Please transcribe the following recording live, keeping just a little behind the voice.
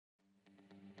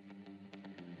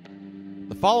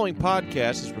following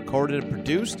podcast is recorded and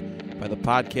produced by the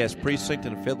Podcast Precinct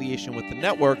in affiliation with the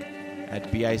network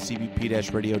at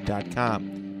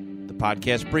bicbp-radio.com. The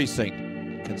Podcast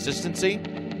Precinct. Consistency,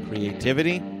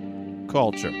 creativity,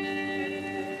 culture.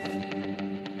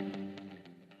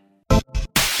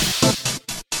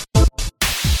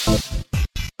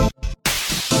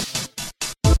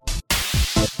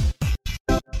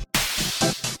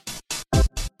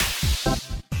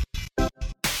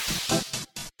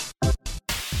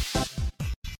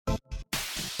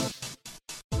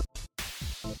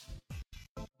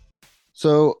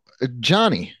 So,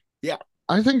 Johnny. Yeah.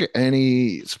 I think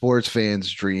any sports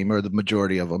fan's dream, or the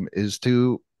majority of them, is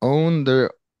to own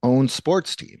their own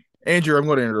sports team. Andrew, I'm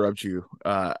going to interrupt you.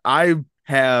 I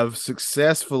have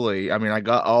successfully, I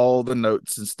got all the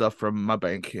notes and stuff from my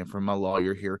bank and from my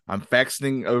lawyer here. I'm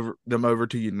faxing them over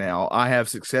to you now. I have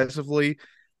successfully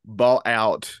bought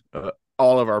out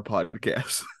all of our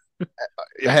podcasts.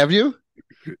 Have you?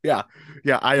 Yeah.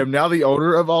 I am now the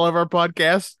owner of all of our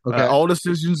podcasts. Okay. All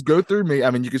decisions go through me.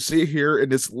 You can see it here in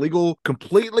this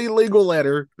completely legal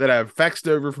letter that I've faxed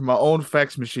over from my own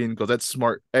fax machine because that's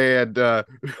smart. And and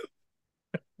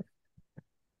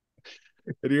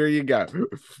here you go.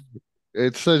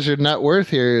 It says your net worth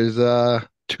here is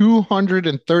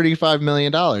 $235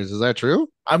 million. Is that true?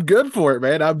 I'm good for it,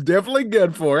 man. I'm definitely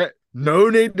good for it. No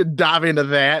need to dive into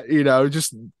that.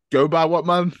 Just go by what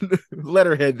my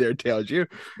letterhead there tells you,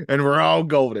 and we're all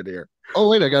golden here. Oh,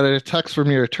 wait, I got a text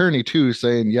from your attorney too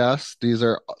saying, yes,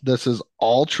 this is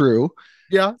all true.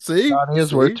 Yeah, see? Johnny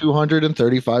is worth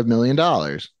 $235 million.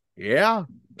 Yeah.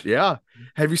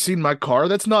 Have you seen my car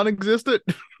that's non-existent?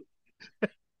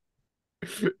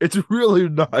 It's really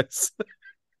nice.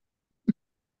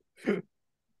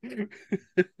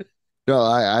 No,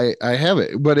 I have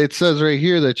it, but it says right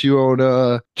here that you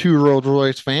own 2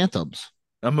 Rolls-Royce Phantoms.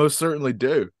 I most certainly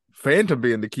do. Phantom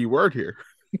being the key word here.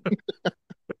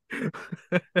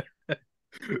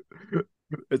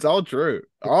 It's all true.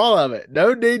 All of it.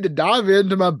 No need to dive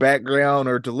into my background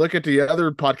or to look at the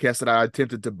other podcasts that I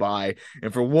attempted to buy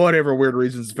and for whatever weird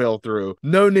reasons fell through.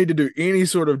 No need to do any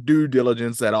sort of due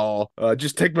diligence at all.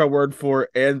 Just take my word for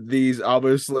it and these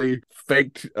obviously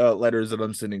faked letters that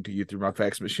I'm sending to you through my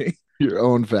fax machine. Your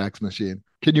own fax machine.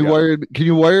 Can you wire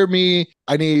me?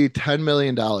 I need $10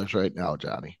 million right now,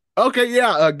 Johnny. Okay,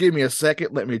 yeah. Give me a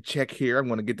second. Let me check here. I'm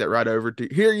going to get that right over to you.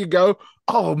 Here you go.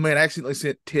 Oh man, I accidentally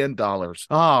sent $10.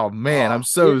 Oh man, I'm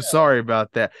so sorry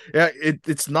about that. Yeah,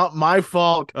 it's not my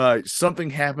fault.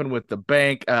 Something happened with the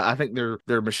bank. I think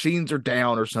their machines are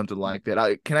down or something like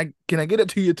that. Can I get it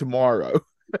to you tomorrow?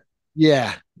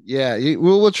 Yeah.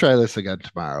 We'll try this again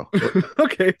tomorrow.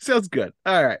 Okay, sounds good.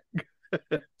 All right.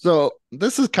 So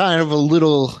this is kind of a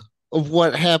little of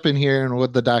what happened here and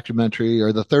what the documentary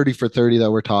or the 30 for 30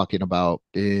 that we're talking about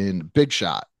in Big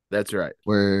Shot. That's right.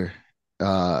 Where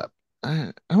I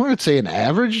wouldn't say an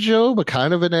average Joe, but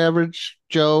kind of an average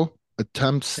Joe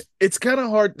attempts. It's kind of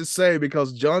hard to say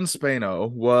because John Spano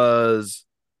was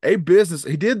a business.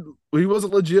 He was a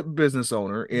legit business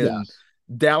owner in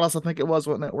Dallas, I think it was,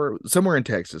 wasn't that where? Somewhere in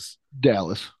Texas.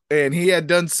 Dallas. And he had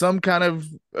done some kind of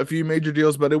a few major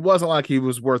deals, but it wasn't like he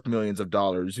was worth millions of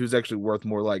dollars. He was actually worth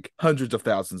more like hundreds of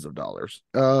thousands of dollars.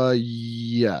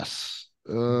 Yes.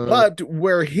 But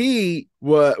where he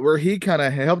kind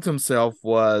of helped himself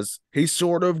was he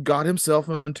sort of got himself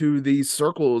into these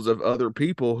circles of other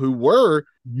people who were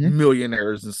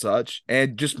millionaires and such,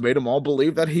 and just made them all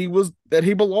believe that he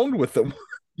belonged with them.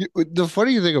 The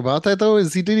funny thing about that though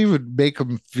is he didn't even make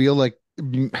him feel like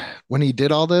when he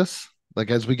did all this. Like,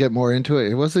 as we get more into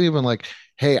it, it wasn't even like,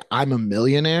 hey, I'm a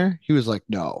millionaire. He was like,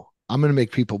 no, I'm going to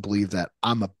make people believe that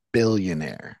I'm a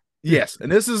billionaire. Yes. And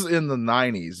this is in the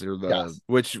 90s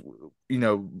which,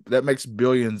 that makes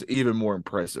billions even more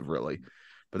impressive, really.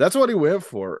 But that's what he went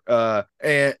for.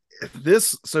 And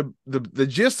so the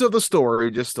gist of the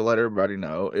story, just to let everybody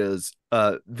know, is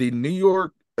the New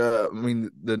York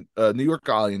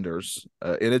Islanders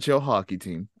NHL hockey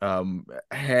team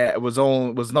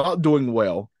was not doing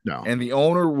well. No. And the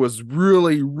owner was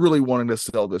really, really wanting to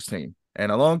sell this team.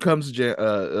 And along comes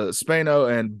Spano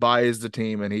and buys the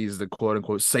team, and he's the quote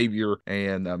unquote savior.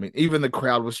 And even the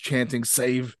crowd was chanting,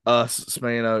 "Save us,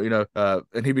 Spano!"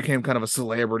 And he became kind of a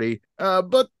celebrity.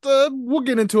 But we'll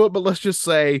get into it. But let's just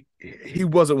say he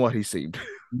wasn't what he seemed.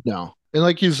 No. And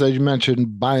like you said, you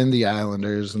mentioned buying the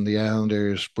Islanders, and the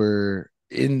Islanders were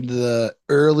in the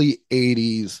early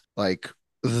 80s, like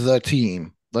the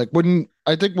team. Like when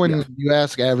you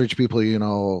ask average people,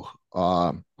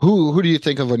 Who do you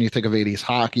think of when you think of 80s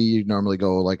hockey? You normally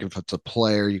go like if it's a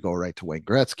player, you go right to Wayne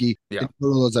Gretzky. Yeah. And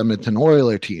those Edmonton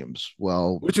Oiler teams.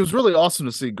 Well, Which was really awesome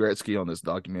to see Gretzky on this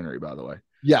documentary, by the way.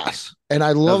 yes, and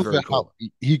I That was love very how cool.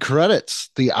 he credits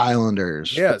the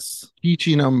Islanders for Yes.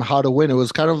 teaching them how to win. It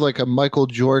was kind of like a Michael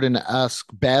Jordan-esque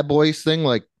bad boys thing.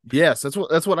 Like Yes, that's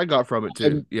what I got from it too.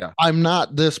 I'm Yeah. I'm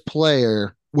not this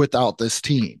player without this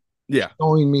team. Yeah.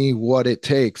 Showing me what it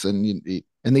takes, and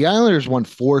the Islanders won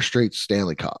 4 straight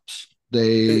Stanley Cups.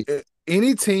 They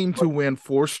Any team to win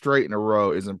 4 straight in a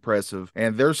row is impressive,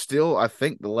 and they're still, I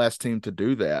think, the last team to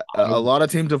do that. A lot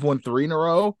of teams have won 3 in a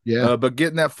row, Yeah. but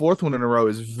getting that fourth one in a row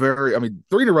is very. I mean,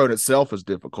 3 in a row in itself is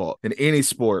difficult in any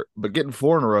sport, but getting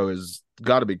 4 in a row is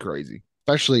got to be crazy.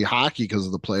 Especially hockey because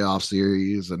of the playoff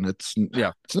series, and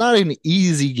Yeah, it's not an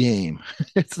easy game.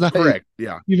 It's not correct.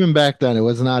 Yeah, even back then. It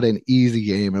was not an easy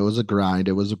game. It was a grind.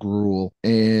 It was a gruel.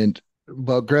 And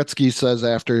but Gretzky says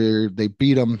after they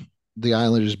beat him, the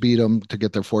Islanders beat him to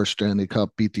get their fourth Stanley Cup,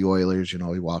 beat the Oilers. You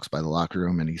know, he walks by the locker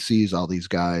room and he sees all these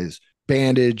guys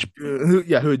bandage. who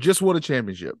had just won a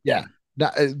championship. Yeah.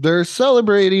 Now, they're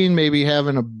celebrating, maybe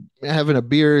having a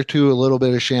beer or two, a little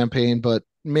bit of champagne, but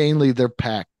mainly they're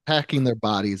packing their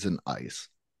bodies in ice.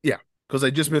 Yeah, because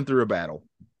they just been through a battle.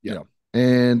 Yeah. You know,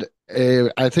 And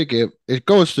I think it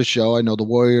goes to show. I know the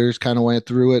Warriors kind of went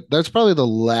through it. That's probably the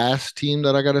last team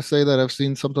that I got to say that I've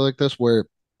seen something like this, where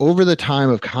over the time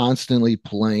of constantly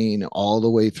playing all the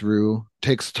way through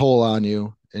takes a toll on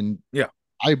you. And yeah,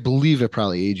 I believe it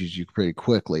probably ages you pretty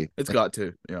quickly. it's got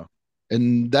to. Yeah,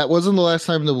 And that wasn't the last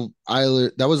time the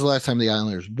Islanders. That was the last time the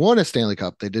Islanders won a Stanley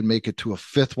Cup. They did make it to a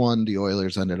fifth one. The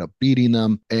Oilers ended up beating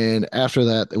them, and after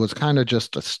that, it was kind of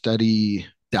just a steady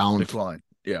down. decline.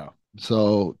 Yeah.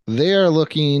 So they are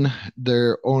looking.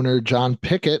 Their owner John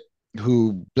Pickett,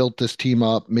 who built this team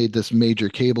up, made this major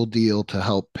cable deal to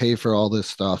help pay for all this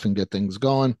stuff and get things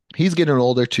going. He's getting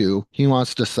older too. He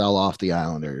wants to sell off the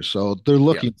Islanders, so they're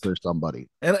looking for somebody.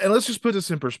 And let's just put this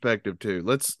in perspective too.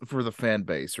 Let's for the fan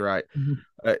base, right?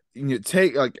 Mhm. You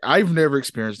take like I've never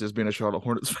experienced this being a Charlotte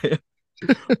Hornets fan.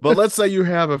 But let's say you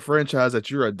have a franchise that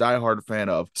you're a diehard fan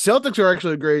of. Celtics are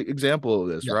actually a great example of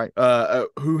this, Yeah. right?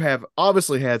 Who have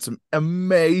obviously had some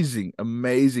amazing,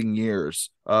 amazing years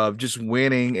of just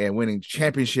winning and winning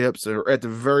championships, or at the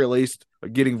very least,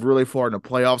 getting really far in the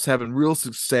playoffs, having real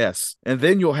success. And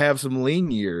then you'll have some lean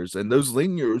years, and those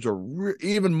lean years are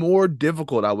even more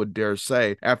difficult, I would dare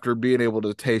say, after being able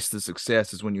to taste the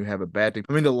success is when you have a bad team.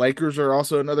 I mean, the Lakers are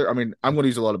also another. I mean, I'm going to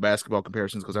use a lot of basketball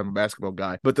comparisons because I'm a basketball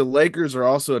guy, but the Lakers are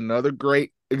also another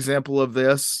great example of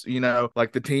this. You know,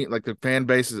 like the fan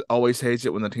base always hates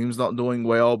it when the team's not doing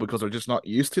well because they're just not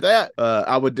used to that.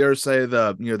 I would dare say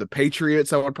the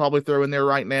Patriots I would probably throw in there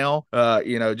right now.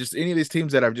 Just any of these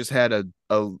teams that have just had a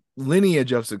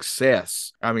lineage of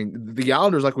success. I mean, the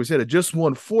Islanders, like we said, had just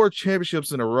won 4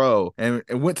 championships in a row and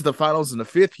went to the finals in the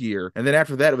 5th year. And then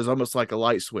after that, it was almost like a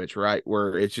light switch, right?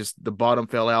 Where it's just the bottom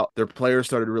fell out. Their players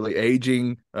started really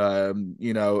aging, and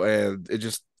it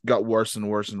just got worse and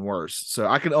worse and worse. So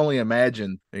I can only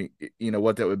imagine,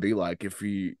 what that would be like if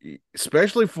you,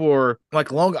 especially for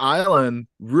like Long Island,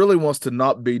 really wants to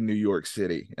not be New York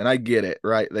City, and I get it,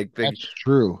 right? Like That's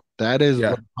true. That is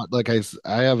like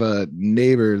I have a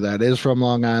neighbor that is from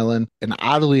Long Island, and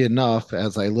oddly enough,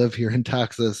 as I live here in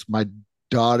Texas, my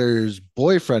daughter's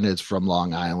boyfriend is from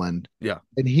Long Island. Yeah.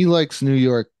 And he likes New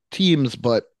York teams,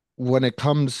 but when it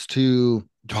comes to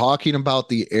talking about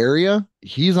the area,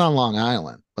 he's on Long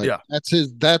Island. Like that's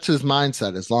his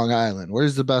mindset is Long Island.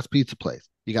 Where's the best pizza place?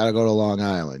 You got to go to Long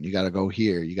Island. You got to go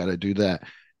here. You got to do that.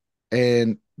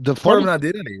 And the part of an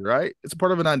identity, right? It's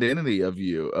part of an identity of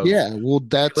you. Well,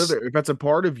 if that's a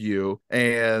part of you,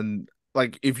 and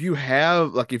like if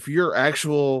your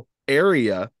actual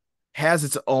area has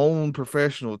its own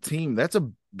professional team, that's a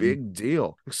big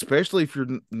deal, especially if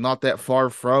you're not that far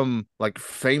from like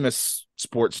famous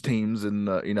sports teams. And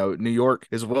New York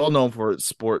is well known for its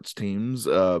sports teams,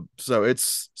 so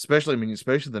it's especially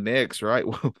the Knicks, right?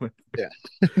 Yeah.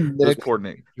 those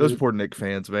poor Knicks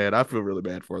fans, man, I feel really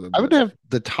bad for them. I would have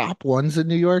the top ones in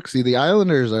New York. See, the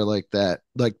Islanders are like that,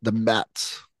 like the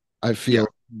Mets, I feel.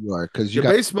 New York, because you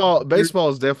got baseball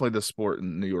is definitely the sport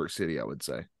in New York City, I would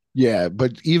say. Yeah,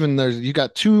 but even you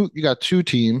got two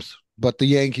teams, but the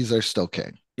Yankees are still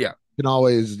king. Yeah. You can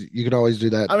always do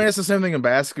that. I mean, it's the same thing in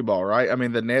basketball, right? I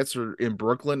mean, the Nets are in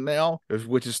Brooklyn now,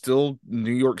 which is still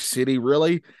New York City,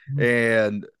 really. Mm-hmm.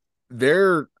 And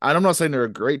I'm not saying they're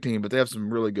a great team, but they have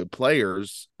some really good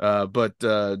players. But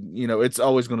it's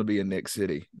always going to be a Knicks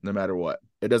city, no matter what.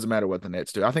 It doesn't matter what the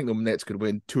Nets do. I think the Nets could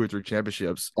win 2 or 3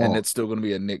 championships, and it's still going to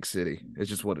be a Knicks city. It's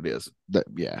just what it is.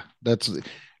 That's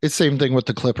it's same thing with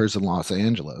the Clippers in Los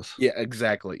Angeles. Yeah,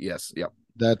 exactly. Yes. Yep.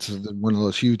 That's one of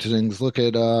those huge things. Look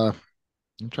at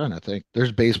I'm trying to think.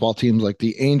 There's baseball teams like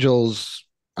the Angels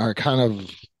are kind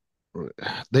of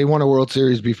they won a World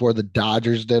Series before the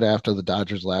Dodgers did after the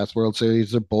Dodgers last World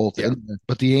Series. They're both in there.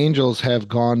 But the Angels have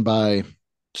gone by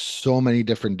so many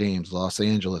different names. Los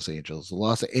Angeles Angels, the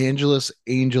Los Angeles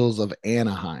Angels of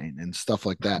Anaheim and stuff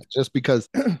like that. Just because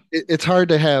it's hard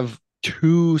to have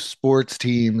two sports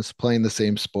teams playing the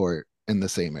same sport in the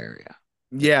same area.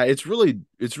 Yeah, it's really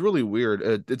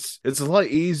weird. It's a lot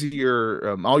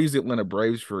easier. I'll use the Atlanta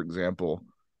Braves for example.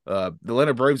 The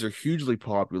Atlanta Braves are hugely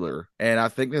popular, and I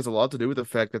think there's a lot to do with the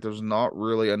fact that there's not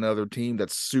really another team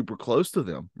that's super close to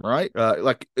them, right?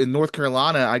 Like in North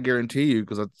Carolina, I guarantee you,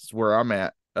 because that's where I'm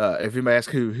at. If you ask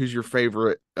who's your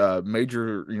favorite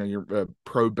major, your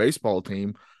pro baseball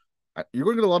team, you're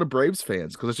going to get a lot of Braves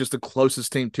fans because it's just the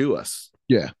closest team to us.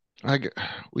 Yeah,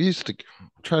 we used to. I'm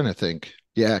trying to think.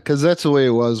 Yeah, because that's the way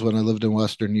it was when I lived in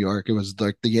Western New York. It was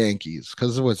like the Yankees,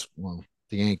 because it was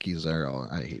the Yankees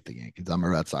are. I hate the Yankees. I'm a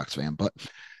Red Sox fan, but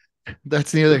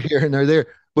that's neither here nor there.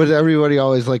 But everybody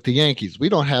always liked the Yankees. We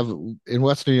don't have in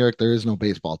Western New York. There is no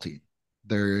baseball team.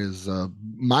 There is a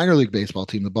minor league baseball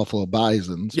team, the Buffalo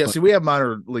Bisons. Yeah, see, we have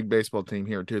minor league baseball team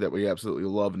here too that we absolutely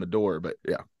love and adore. But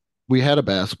yeah. We had a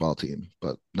basketball team,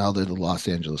 but now they're the Los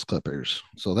Angeles Clippers.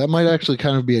 So that might actually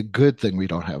kind of be a good thing we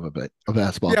don't have a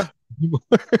basketball team anymore.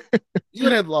 You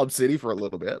would have Lob City for a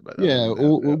little bit, but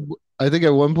I think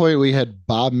at one point we had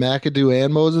Bob McAdoo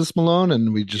and Moses Malone,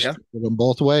 and we just put them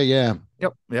both away. Yeah.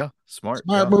 Yep. Yeah. Smart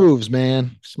moves,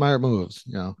 man. Smart moves.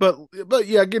 But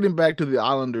yeah, getting back to the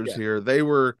Islanders here, they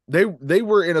were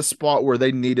in a spot where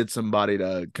they needed somebody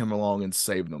to come along and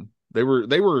save them. They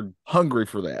were hungry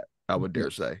for that, I would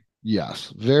dare say.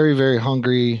 Yes, very, very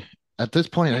hungry. At this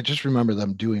point, I just remember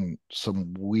them doing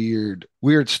some weird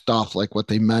stuff, like what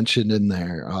they mentioned in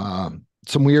there.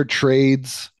 Some weird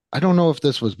trades. I don't know if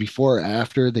this was before or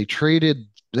after. They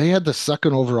had the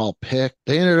second overall pick.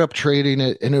 They ended up trading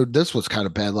it, and this was kind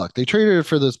of bad luck. They traded it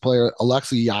for this player,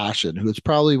 Alexei Yashin, who is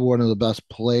probably one of the best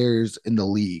players in the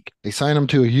league. They signed him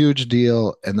to a huge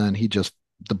deal, and then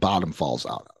the bottom falls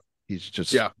out. He's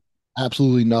just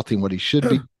absolutely nothing what he should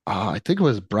be. I think it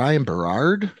was Brian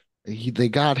Berard. They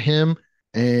got him,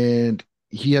 and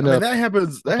he ended up. That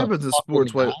happens in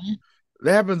sports way.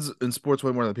 That happens in sports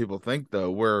way more than people think, though,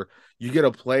 where you get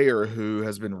a player who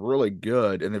has been really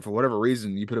good, and then for whatever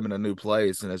reason you put him in a new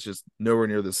place, and it's just nowhere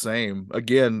near the same.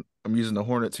 Again, I'm using the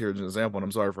Hornets here as an example, and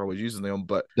I'm sorry for always using them,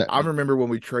 but I remember when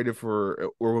we traded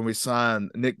when we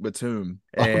signed Nick Batum,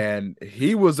 and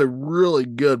he was a really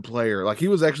good player. Like, he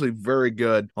was actually very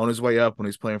good on his way up when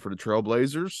he's playing for the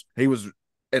Trailblazers.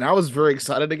 And I was very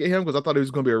excited to get him because I thought he was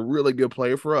going to be a really good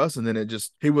player for us. And then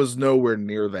he was nowhere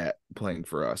near that playing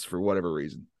for us for whatever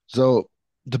reason. So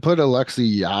to put Alexei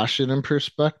Yashin in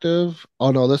perspective,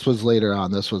 oh no, this was later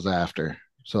on. This was after.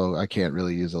 So I can't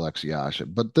really use Alexei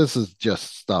Yashin, but this is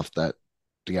just stuff that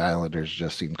the Islanders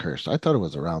just seem cursed. I thought it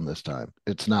was around this time.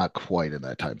 It's not quite in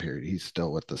that time period. He's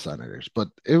still with the Senators, but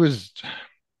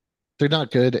they're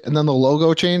not good. And then the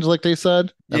logo changed, like they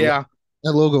said. That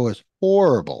logo was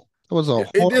horrible.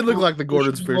 It did look like the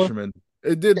Gordon's Fisherman.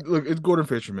 It did look. It's Gordon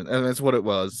Fisherman, and that's what it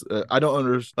was. I don't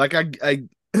understand. Like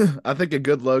I think a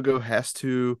good logo has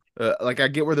to. I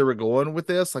get where they were going with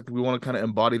this. Like, we want to kind of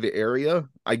embody the area.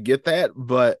 I get that,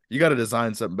 but you got to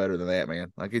design something better than that,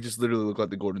 man. Like, it just literally looked like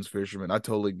the Gordon's Fisherman. I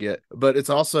totally get, but it's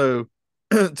also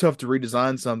tough to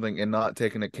redesign something and not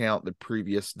take into account the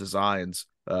previous designs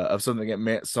of something that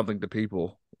meant something to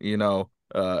people.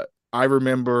 I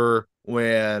remember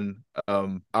when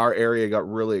our area got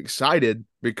really excited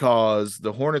because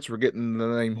the Hornets were getting the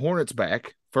name Hornets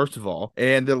back, first of all,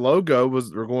 and the logo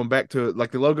we're going back to,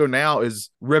 like, the logo now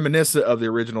is reminiscent of the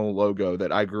original logo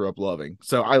that I grew up loving.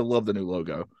 So I love the new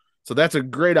logo. So that's a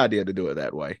great idea to do it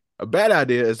that way. A bad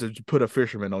idea is to put a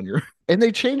fisherman on your. And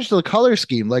they changed the color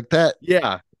scheme like that.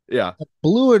 Yeah.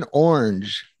 Blue and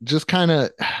orange just kind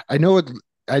of. I know it.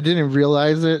 I didn't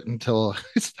realize it until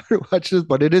I started watching this,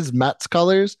 but it is Mets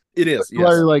colors. It is. People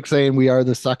are like saying we are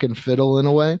the second fiddle in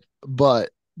a way,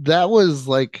 but that was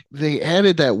like they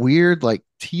added that weird like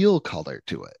teal color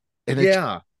to it, and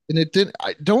it didn't.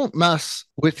 Don't mess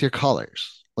with your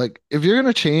colors. Like, if you're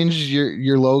gonna change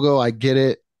your logo, I get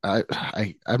it.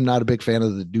 I'm not a big fan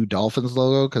of the new Dolphins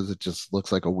logo because it just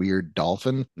looks like a weird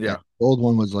dolphin. Yeah, the old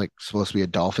one was like supposed to be a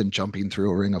dolphin jumping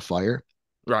through a ring of fire.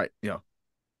 Right. Yeah.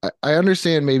 I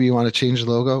understand maybe you want to change the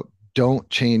logo. Don't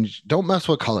mess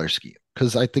with color scheme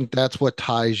because I think that's what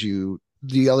ties you.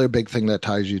 The other big thing that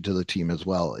ties you to the team as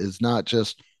well is not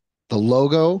just the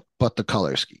logo, but the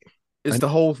color scheme. It's And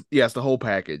it's the whole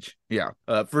package. Yeah,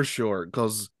 for sure.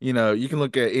 Because you can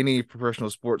look at any professional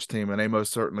sports team, and they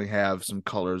most certainly have some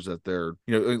colors that they're,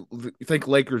 you think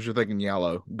Lakers, you're thinking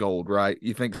yellow, gold, right?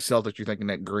 You think Celtics, you're thinking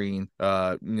that green.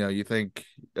 You think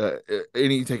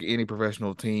you take any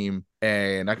professional team,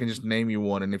 and I can just name you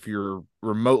one. And if you're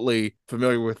remotely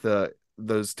familiar with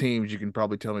those teams, you can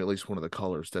probably tell me at least one of the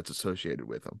colors that's associated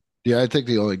with them. yeah, I think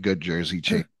the only good jersey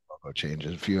change logo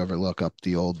changes. If you ever look up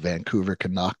the old Vancouver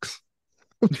Canucks,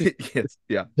 Yes,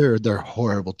 yeah. they're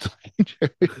horrible to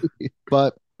jersey.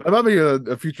 But That might be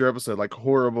a future episode, like I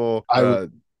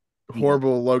would, yeah,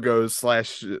 horrible logos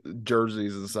slash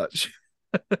jerseys and such.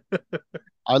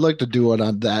 I'd like to do one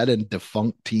on that and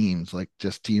defunct teams, like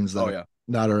just teams that Oh are yeah,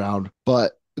 not around.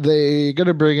 But they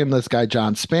gonna bring in this guy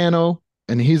John Spano,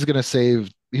 and he's gonna save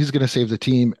the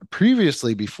team.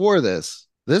 Previously, before this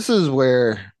is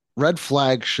where red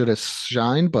flag should have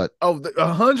shined, but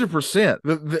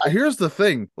 100%. I, Here's the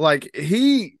thing, like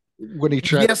when he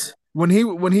tried, yes, when he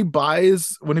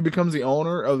becomes the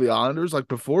owner of the Islanders, like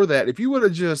before that, if you would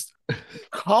have just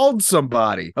called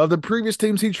somebody of the previous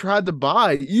teams he tried to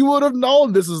buy, you would have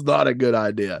known this is not a good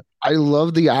idea. I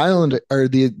love the island or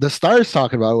the Stars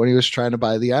talking about it when he was trying to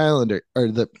buy the Islander or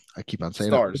the I keep on saying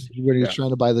it Stars, when he was yeah, trying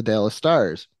to buy the Dallas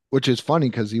Stars, which is funny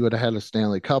because he would have had a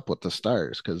Stanley Cup with the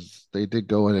Stars because they did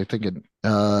go in, I think in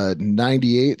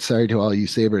 '98. Sorry to all you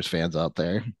Sabres fans out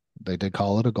there. They did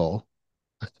call it a goal.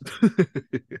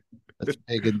 That's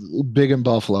big in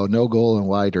Buffalo. No goal and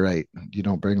wide right. You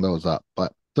don't bring those up.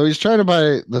 But so he's trying to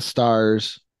buy the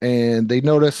Stars and they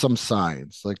notice some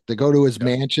signs. Like they go to his yep.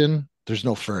 mansion, there's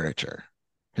no furniture.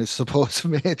 His supposed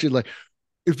mansion, like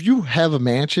if you have a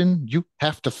mansion, you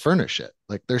have to furnish it.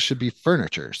 Like there should be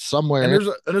furniture And somewhere.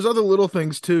 there's other little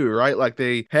things too, right? Like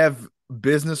they have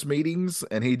business meetings,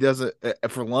 and he doesn't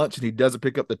for lunch, and he doesn't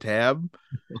pick up the tab.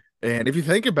 And if you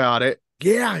think about it,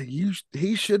 yeah,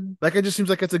 he should. Like it just seems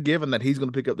like it's a given that he's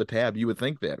going to pick up the tab. You would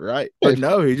think that, right? But If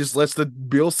no, he just lets the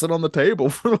bill sit on the table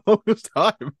for the longest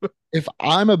time. if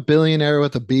I'm a billionaire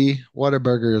with a B,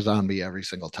 Whataburger is on me every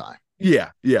single time.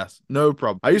 Yeah, yes, no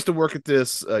problem. I used to work at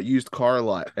this used car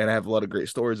lot, and I have a lot of great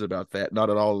stories about that. Not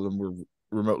at all of them were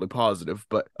remotely positive,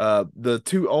 but the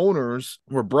two owners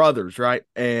were brothers, right?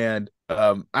 And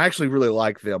I actually really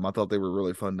liked them. I thought they were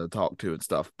really fun to talk to and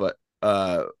stuff. But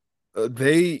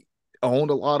they owned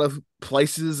a lot of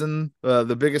places in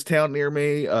the biggest town near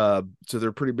me, so they're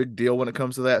a pretty big deal when it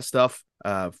comes to that stuff.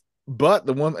 But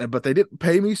they didn't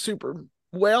pay me super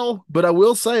well, but I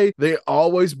will say they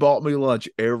always bought me lunch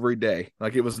every day.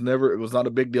 Like it was not a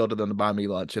big deal to them to buy me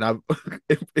lunch, and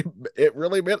it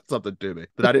really meant something to me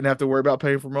that I didn't have to worry about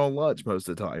paying for my own lunch most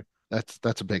of the time.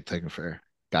 That's a big thing for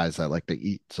guys that like to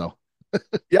eat. So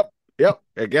Yep, yep.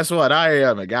 And guess what? I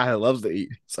am a guy who loves to eat.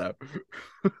 So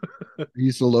I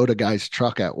used to load a guy's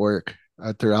truck at work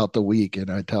throughout the week, and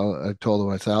I told him,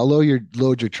 I said, I'll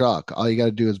load your truck. All you got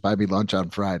to do is buy me lunch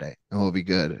on Friday, and we'll be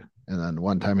good. And then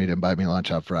one time he didn't buy me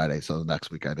lunch on Friday, so the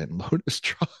next week I didn't load his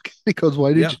truck. He goes,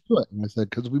 "Why did yeah, you do it?" And I said,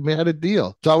 "Because we had a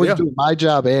deal." So I was yeah. doing my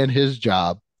job and his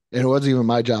job, and it wasn't even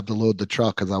my job to load the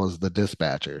truck because I was the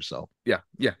dispatcher. So Yeah.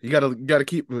 You gotta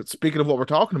keep. Speaking of what we're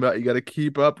talking about, you gotta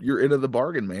keep up your end of the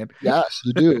bargain, man. yes,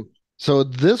 you do. So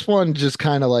this one just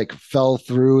kind of like fell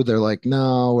through. They're like,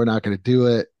 no, we're not going to do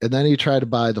it. And then he tried to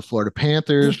buy the Florida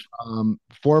Panthers,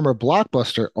 former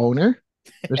Blockbuster owner,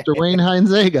 Mr. Wayne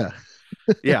Heinzega.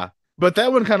 Yeah, but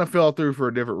that one kind of fell through for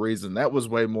a different reason. That was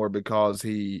way more because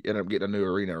he ended up getting a new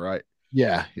arena, right?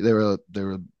 Yeah, they were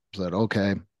said,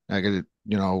 okay, I got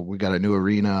we got a new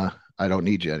arena. I don't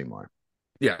need you anymore.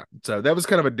 Yeah, so that was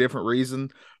kind of a different reason.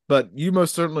 But you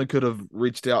most certainly could have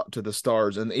reached out to the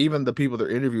Stars, and even the people they're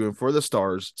interviewing for the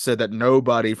Stars said that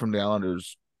nobody from the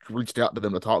Islanders reached out to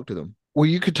them to talk to them. Well,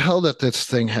 you could tell that this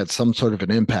thing had some sort of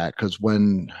an impact because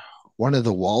when one of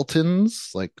the Waltons,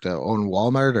 like the own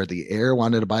Walmart or the Air,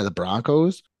 wanted to buy the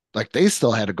Broncos, like they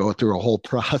still had to go through a whole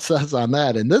process on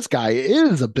that. And this guy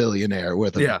is a billionaire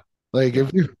with a Yeah, like yeah.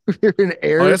 if you're an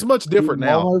Air, It's much different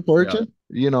now. Walmart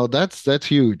Yeah, fortune, that's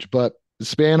huge. But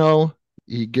Spano,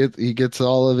 he gets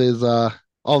all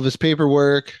of his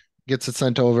paperwork, gets it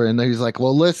sent over, and then he's like,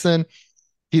 well, listen.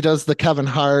 He does the Kevin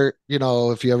Hart,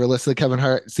 if you ever listen to Kevin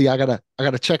Hart, see, I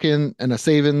gotta check in and a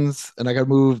savings, and I gotta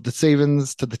move the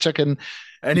savings to the check-in.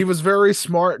 and he was very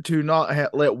smart to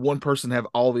not let one person have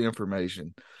all the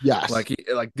information. Yes, Like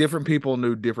different people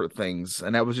knew different things,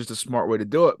 and that was just a smart way to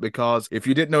do it. Because if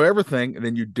you didn't know everything,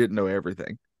 then you didn't know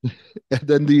everything. And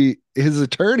then his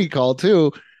attorney called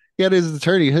too. He had his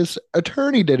attorney. His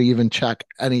attorney didn't even check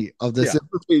any of this Yeah.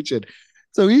 information.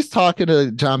 So he's talking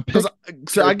to John Because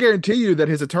so I Pickett. guarantee you that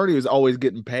his attorney is always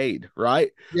getting paid,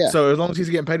 right? Yeah. So as long as he's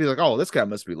getting paid, he's like, oh, this guy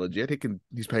must be legit.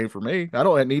 He's paying for me. I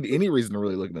don't need any reason to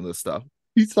really look into this stuff.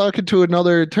 He's talking to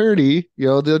another attorney,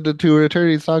 the two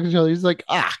attorneys talking to each other. He's like,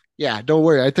 yeah, don't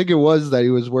worry. I think it was that he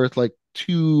was worth like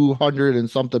 200 and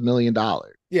something $1 million.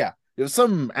 Yeah. It was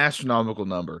some astronomical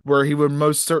number where he would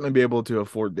most certainly be able to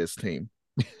afford this team.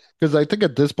 Because I think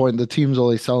at this point the team's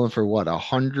only selling for what,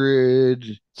 100 It's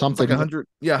like something.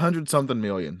 100 something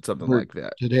million, something like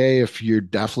that. Today, if you're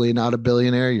definitely not a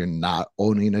billionaire, you're not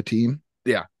owning a team.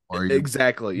 Yeah, Or you,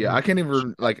 exactly. Yeah, I can't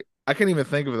even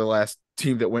think of the last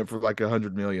team that went for like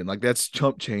 100 million. Like that's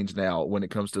chump change now when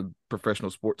it comes to professional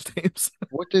sports teams.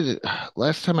 what did it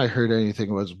last time I heard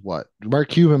anything was what? Mark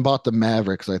Cuban bought the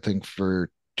Mavericks, I think, for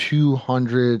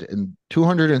 200 and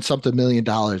something $1 million,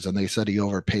 and they said he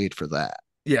overpaid for that.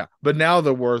 Yeah, but now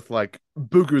they're worth like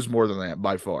buku's more than that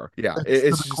by far. Yeah, That's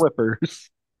it's the just Clippers.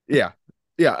 yeah.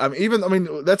 Yeah, I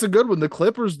mean that's a good one. The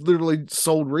Clippers literally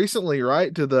sold recently,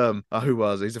 right? To the who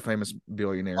was he's a famous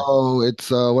billionaire. Oh, it's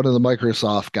one of the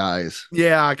Microsoft guys.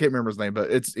 Yeah, I can't remember his name,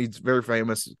 but he's very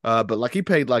famous. But like he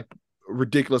paid like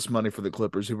ridiculous money for the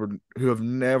Clippers, who have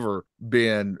never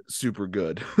been super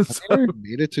good. Have they ever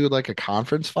made it to like a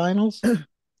conference finals?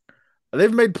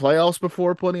 They've made playoffs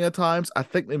before plenty of times. I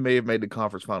think they may have made the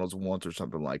conference finals once or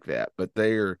something like that. But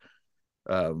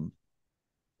um,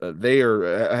 they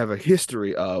have a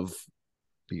history of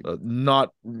not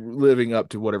living up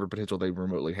to whatever potential they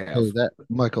remotely have. Hey, that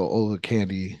Michael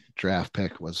Olakandi draft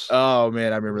pick was. Oh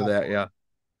man, I remember that. Yeah,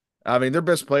 I mean their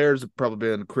best players have probably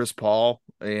been Chris Paul,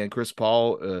 and Chris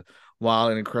Paul, while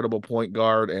an incredible point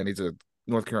guard, and he's a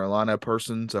North Carolina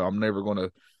person, so I'm never going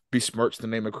to besmirch the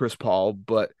name of Chris Paul,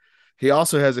 but he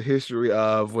also has a history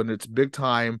of when it's big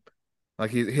time, like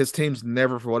his teams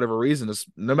never, for whatever reason,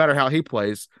 no matter how he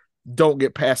plays, don't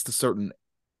get past a certain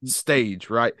stage,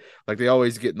 right? Like they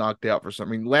always get knocked out for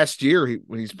something. I mean, last year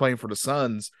when he's playing for the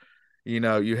Suns,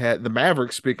 you had the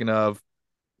Mavericks. Speaking of,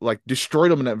 like destroyed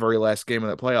them in that very last game of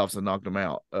that playoffs and knocked them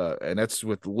out, and that's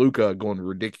with Luka going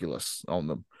ridiculous on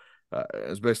them. It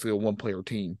was basically a one-player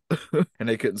team, and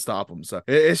they couldn't stop them. So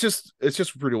it's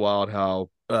just pretty wild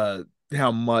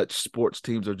how much sports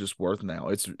teams are just worth now.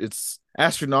 It's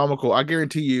astronomical. I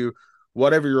guarantee you,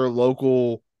 whatever your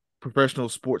local professional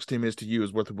sports team is to you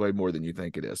is worth way more than you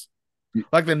think it is.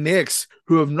 Like the Knicks,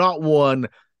 who have not won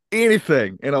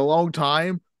anything in a long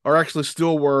time, are actually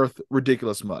still worth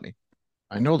ridiculous money.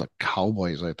 I know the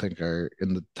Cowboys, I think, are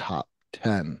in the top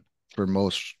 10 for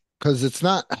most, because it's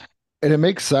not, and it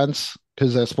makes sense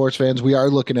because as sports fans, we are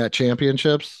looking at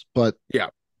championships, but yeah,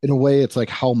 in a way, it's like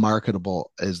how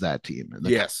marketable is that team? And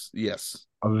yes,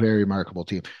 a very marketable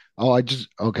team. Oh,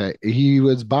 okay. He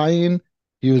was buying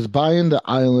the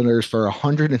Islanders for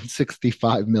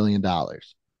 $165 million.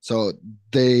 So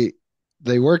they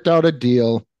worked out a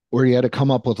deal where he had to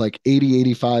come up with like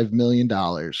 85 million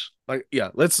dollars. Like, yeah,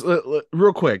 let's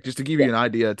real quick, just to give you an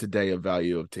idea today of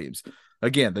value of teams.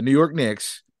 Again, the New York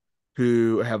Knicks,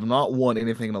 who have not won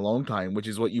anything in a long time, which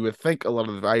is what you would think a lot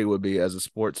of the value would be as a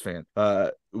sports fan.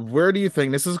 Where do you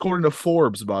think, this is according to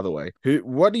Forbes, by the way,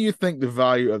 what do you think the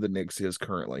value of the Knicks is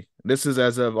currently? This is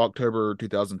as of October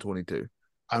 2022.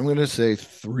 I'm going to say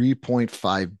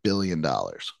 $3.5 billion.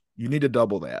 You need to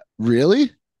double that.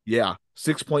 Really? Yeah,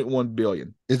 6.1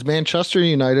 billion. Is Manchester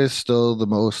United still the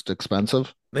most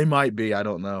expensive? They might be. I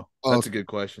don't know. Oh, That's a good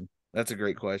question. That's a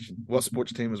great question. What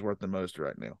sports team is worth the most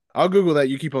right now? I'll Google that.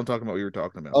 You keep on talking about what you were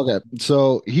talking about. okay.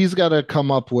 So he's got to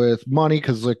come up with money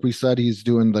because, like we said, he's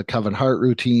doing the Kevin Hart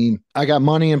routine. I got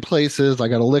money in places. I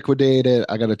got to liquidate it.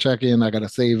 I got to check in. I got to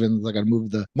savings. I got to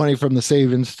move the money from the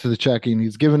savings to the checking.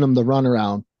 He's giving them the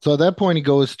runaround. So at that point, he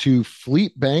goes to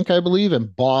Fleet Bank, I believe, in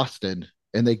Boston,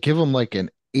 and they give him like an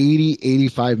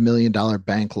 $85 million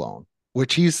bank loan,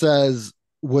 which he says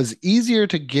was easier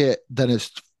to get than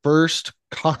his first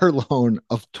car loan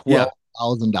of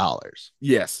 $12,000.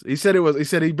 Yes, he said it was. He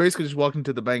said he basically just walked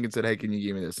into the bank and said, "Hey, can you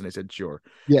give me this?" And they said, "Sure."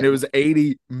 Yeah, and it was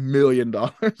 $80 million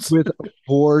with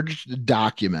forged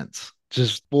documents,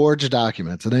 just forged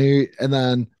documents, and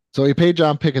then so he paid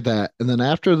John Pickett that, and then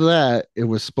after that, it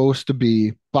was supposed to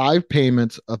be 5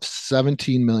 payments of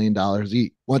 $17 million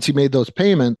each. Once he made those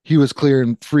payments, he was clear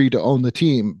and free to own the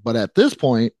team. But at this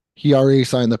point, he already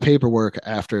signed the paperwork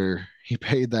after he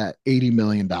paid that $80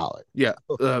 million. Yeah.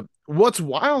 What's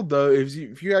wild though is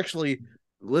if you actually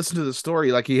listen to the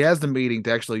story, like he has the meeting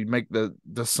to actually make the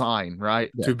sign, right,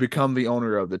 to become the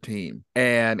owner of the team,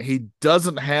 and he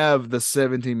doesn't have the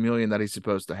 17 million that he's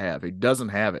supposed to have. He doesn't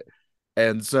have it.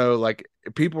 And so, like,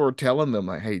 people were telling them,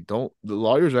 like, hey, don't, the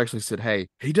lawyers actually said, hey,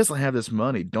 he doesn't have this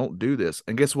money. Don't do this.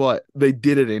 And guess what? They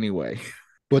did it anyway.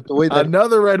 But the way that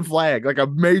Another red flag, like a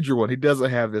major one. He doesn't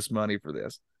have this money for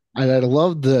this. I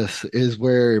love this is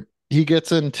where he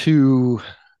gets into.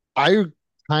 I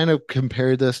kind of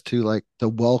compare this to like the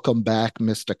Welcome Back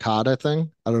Mr. Cotta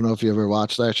thing. I don't know if you ever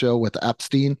watched that show with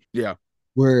Epstein, Yeah.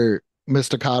 where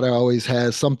Mr. Cotta always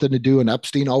has something to do, and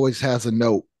Epstein always has a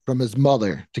note from his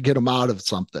mother to get him out of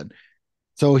something.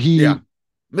 So Yeah.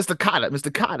 Mr. Cotta,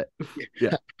 Mr. Cotta.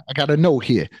 Yeah. I got a note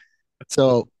here.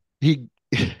 So he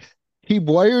he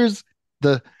wires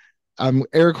the I'm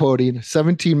air quoting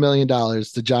 $17 million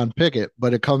to John Pickett,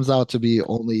 but it comes out to be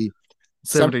only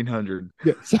 1,700.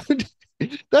 yeah, 17.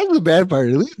 That's the bad part.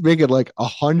 At least make it like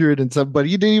 100 and some, but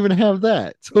he didn't even have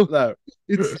that. So No.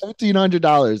 it's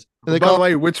 $1,700. And they By the call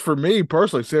way, which for me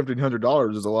personally,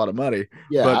 $1,700 is a lot of money.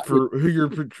 yeah, But for who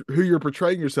you're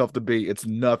portraying yourself to be, it's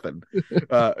nothing.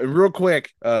 And real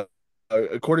quick,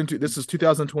 according to this is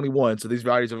 2021, so these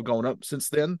values have gone up since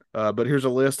then. But here's a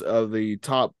list of the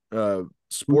top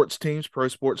sports teams, pro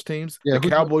sports teams. yeah, The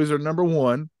Cowboys are number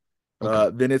one.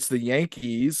 Then it's the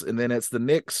Yankees, and then it's the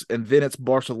Knicks, and then it's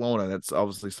Barcelona. That's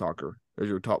obviously soccer. There's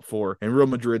your top four, and Real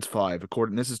Madrid's five.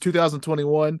 According, this is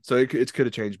 2021, so it could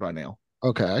have changed by now.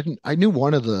 okay. I knew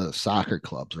one of the soccer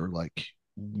clubs are like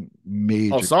Oh,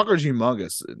 major. soccer's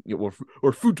humongous,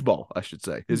 or football, I should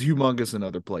say, is humongous in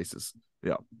other places.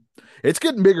 Yeah, it's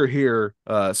getting bigger here,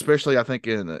 especially I think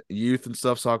in youth and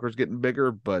stuff. Soccer's getting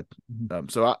bigger, but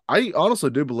so I honestly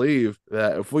do believe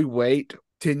that if we wait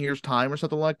 10 years time or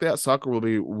something like that, soccer will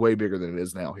be way bigger than it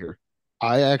is now here.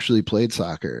 I actually played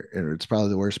soccer, and it's probably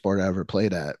the worst sport I ever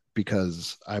played at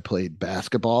because I played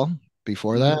basketball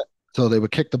before that. So they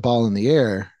would kick the ball in the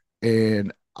air,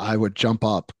 and I would jump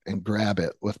up and grab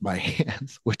it with my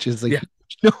hands, which is like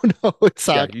Yeah. no, it's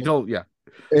Yeah, soccer. you don't. Yeah,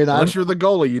 And I'm unless you're the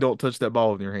goalie, you don't touch that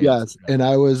ball with your hands. yes, and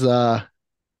I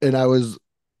was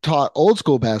taught old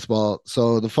school basketball.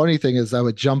 So the funny thing is I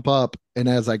would jump up and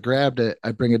as I grabbed it,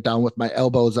 I bring it down with my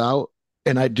elbows out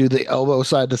and I do the elbow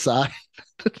side to side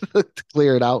to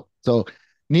clear it out. So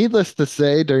needless to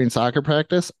say, during soccer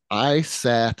practice, I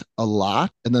sat a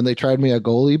lot and then they tried me at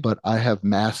goalie, but I have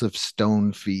massive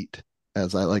stone feet,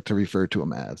 as I like to refer to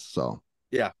them as. So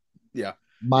Yeah, yeah,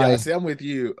 my yeah. See, I'm with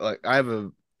you. Like, I have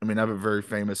a very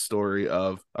famous story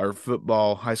of our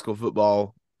high school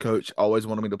football coach always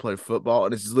wanted me to play football,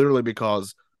 and it's literally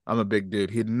because I'm a big dude.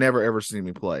 He'd never ever seen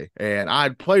me play, and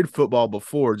I'd played football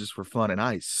before just for fun, and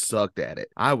I sucked at it.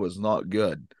 I was not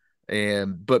good.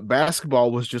 But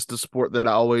basketball was just a sport that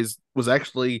I always was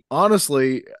actually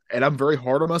honestly, and I'm very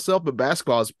hard on myself, but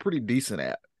basketball is pretty decent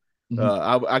at.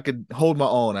 Mhm. I could hold my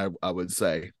own, I would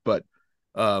say, but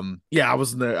yeah, I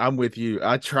was there. I'm with you.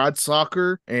 I tried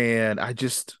soccer, and I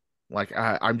just like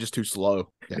I'm just too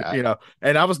slow, yeah,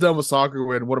 And I was done with soccer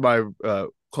when one of my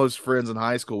close friends in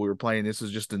high school we were playing. This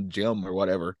was just in gym or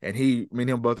whatever, and me and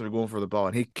him both were going for the ball,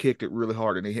 and he kicked it really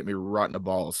hard, and he hit me right in the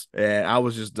balls, and I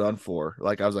was just done for.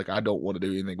 Like I was like, I don't want to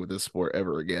do anything with this sport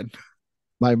ever again.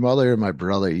 my mother and my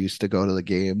brother used to go to the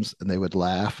games and they would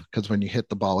laugh because when you hit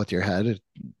the ball with your head,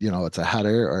 it's a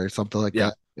header or something like Yeah,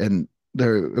 that. And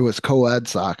there it was co-ed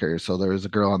soccer. So there was a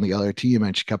girl on the other team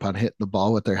and she kept on hitting the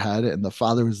ball with her head. And the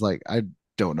father was like, I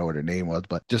don't know what her name was,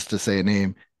 but just to say a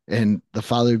name. And the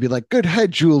father would be like, good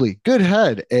head, Julie, good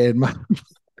head. And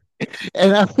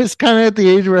I was kind of at the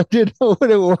age where I didn't know what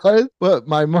it was, but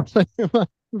my mother and my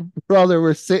brother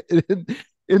were sitting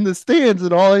in the stands,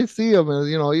 and all I see them is,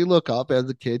 you look up as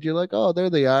a kid, you're like, oh, there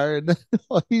they are, and then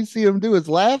all you see them do is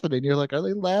laughing, and you're like, are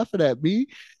they laughing at me?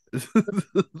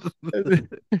 And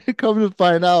come to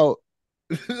find out,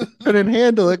 couldn't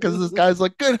handle it because this guy's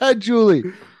like, good head, Julie,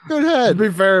 good to head. be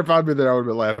fair, if I'd been there, I would have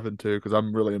been laughing too because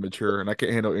I'm really immature and I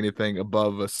can't handle anything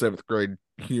above a seventh grade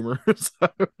humor.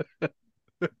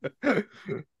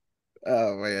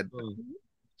 Oh man.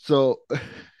 So,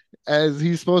 as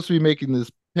he's supposed to be making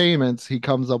these payments, he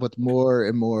comes up with more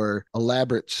and more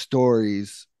elaborate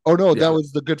stories. Oh no, that Yeah.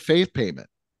 was the good faith payment.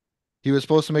 He was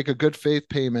supposed to make a good faith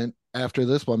payment after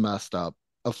this one messed up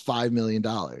of $5 million,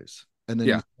 and then he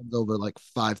Yeah. sends over like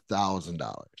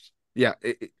 $5,000. Yeah.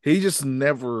 He just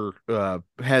never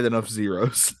had enough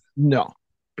zeros. No,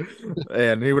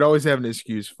 And he would always have an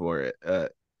excuse for it.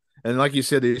 And like you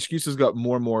said, the excuses got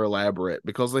more and more elaborate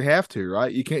because they have to,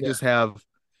 right? yeah, You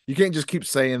can't just keep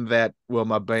saying that, well,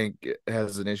 my bank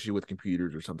has an issue with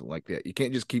computers or something like that. You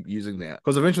can't just keep using that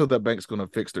because eventually that bank's going to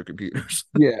fix their computers.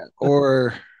 yeah.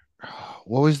 Or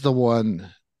what was the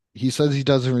one? He says he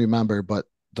doesn't remember, but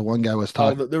the one guy was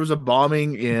Oh, talking. there was a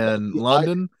bombing in I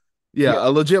London. Yeah, a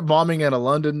legit bombing at a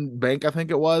London bank, I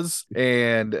think it was.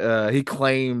 And he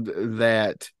claimed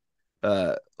that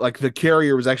like the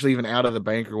carrier was actually even out of the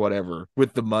bank or whatever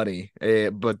with the money,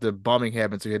 but the bombing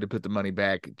happened, so he had to put the money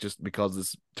back just because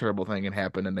this terrible thing had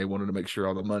happened, and they wanted to make sure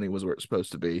all the money was where it's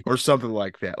supposed to be, or something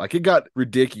like that. Like, it got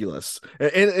ridiculous,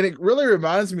 and it really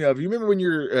reminds me of, you remember when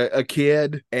you're a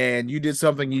kid and you did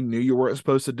something you knew you weren't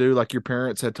supposed to do, like your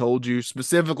parents had told you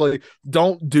specifically,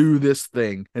 don't do this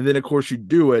thing, and then of course you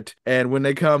do it, and when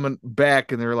they come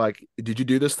back and they're like, did you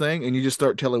do this thing, and you just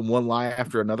start telling one lie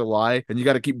after another lie, and you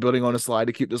got to keep building on this lie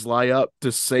to keep this lie up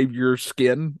to save your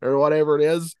skin or whatever it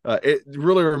is. It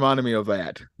really reminded me of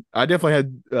that. I definitely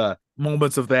had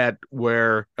moments of that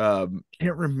where can't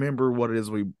remember what it is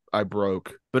I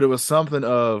broke, but it was something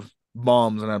of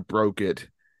bombs, and I broke it,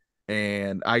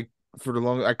 and I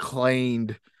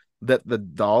claimed that the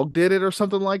dog did it or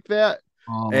something like that,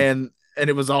 and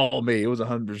it was all me. It was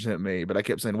 100% me, but I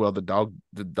kept saying, well, the dog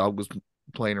was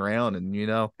playing around, and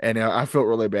I felt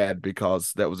really bad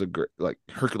because that was a great, like,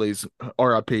 Hercules,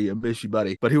 R.I.P., I miss you,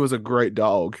 buddy, but he was a great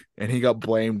dog, and he got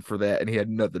blamed for that, and he had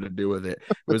nothing to do with it.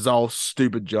 It was all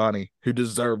stupid Johnny, who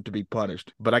deserved to be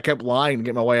punished, but I kept lying to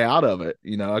get my way out of it.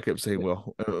 I kept saying,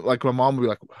 well, like, my mom would be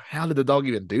like, how did the dog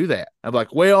even do that? I'm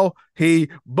like, well, he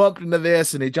bumped into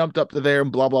this and he jumped up to there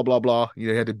and blah blah blah blah. He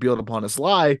had to build upon his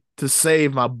lie to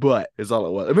save my butt, is all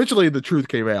it was. Eventually the truth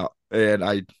came out, and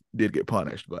I did get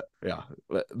punished, but yeah.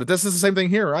 But this is the same thing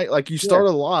here, right? Like, you start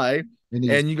a lie,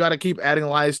 and you got to keep adding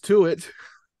lies to it.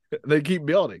 They keep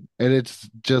building, and it's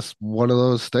just one of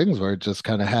those things where it's just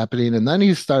kind of happening. And then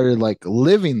he started, like,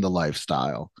 living the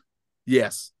lifestyle.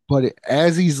 Yes, but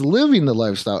as he's living the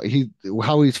lifestyle,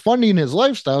 how he's funding his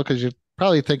lifestyle, because you're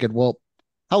probably thinking, well,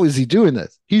 how is he doing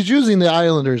this? He's using the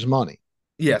Islanders' money.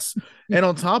 yes. And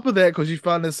on top of that, because you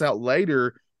find this out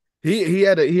later, he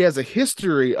has a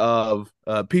history of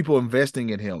people investing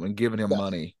in him and giving him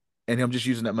money, and him just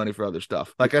using that money for other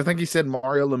stuff. Like, I think he said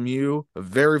Mario Lemieux, a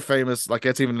very famous, like,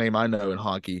 that's even a name I know in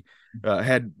hockey,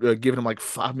 had given him like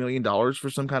 $5 million for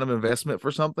some kind of investment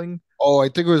for something. Oh, I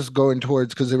think it was going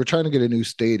towards, because they were trying to get a new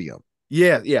stadium.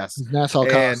 Yeah, yes. Nassau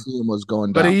Coliseum was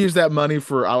going down. But he used that money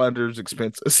for Islanders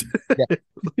expenses. Yeah.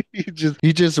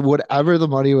 he just whatever the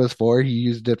money was for, he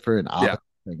used it for an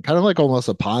thing. Kind of like almost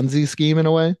a Ponzi scheme in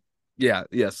a way. Yeah,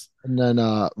 yes. And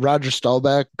then Roger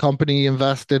Staubach company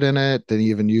invested in it. Then he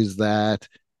even used that.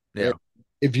 Yeah.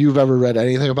 If you've ever read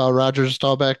anything about Roger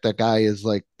Staubach, that guy is,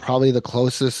 like, probably the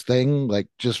closest thing, like,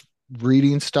 just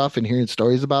reading stuff and hearing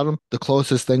stories about him, the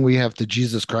closest thing we have to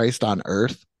Jesus Christ on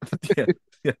earth. Yeah.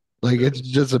 Yeah. Like, it's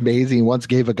just amazing. He once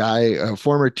gave a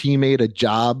former teammate, a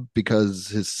job because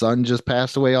his son just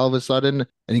passed away all of a sudden.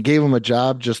 And he gave him a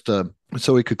job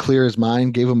so he could clear his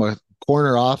mind, gave him a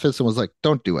corner office, and was like,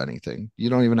 don't do anything. You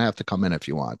don't even have to come in if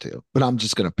you want to, but I'm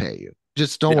just going to pay you.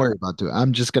 Just don't worry about doing it.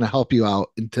 I'm just going to help you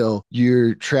out until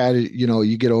you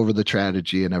get over the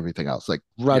tragedy and everything else. Like,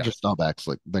 Roger Staubach's,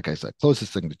 like I said,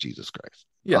 closest thing to Jesus Christ.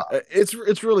 Yeah.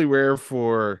 It's really rare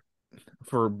for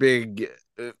big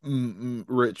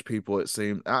rich people, it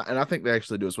seems, and I think they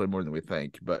actually do this way more than we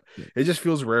think, but it just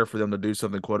feels rare for them to do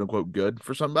something quote unquote good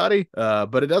for somebody,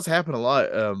 but it does happen a lot.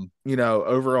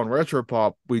 Over on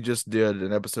Retropop, we just did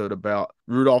an episode about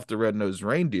Rudolph the Red-Nosed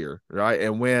Reindeer, right?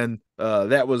 And when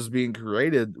that was being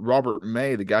created, Robert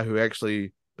May, the guy who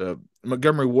actually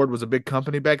Montgomery Ward was a big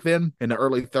company back then in the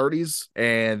early 30s,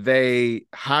 and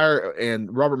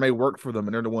and Robert May worked for them,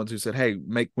 and they're the ones who said, hey,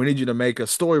 we need you to make a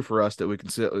story for us that we can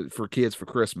sell for kids for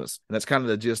Christmas. And that's kind of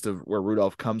the gist of where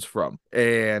Rudolph comes from.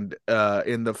 And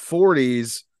in the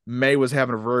 40s, May was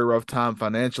having a very rough time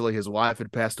financially. His wife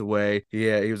had passed away. He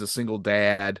was a single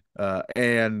dad,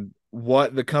 and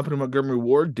what the company Montgomery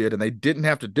Ward did, and they didn't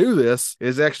have to do this,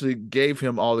 is actually gave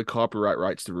him all the copyright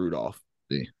rights to Rudolph.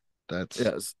 See.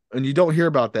 Yes, and you don't hear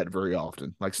about that very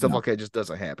often. Like, stuff like that just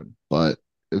doesn't happen. But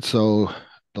so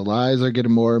the lies are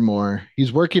getting more and more.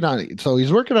 He's working on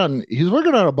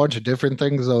a bunch of different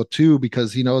things though too,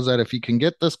 because he knows that if he can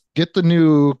get the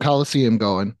new Coliseum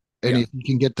going, and if he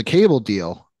can get the cable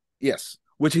deal, yes,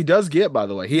 which he does get, by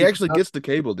the way, he actually gets the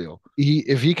cable deal.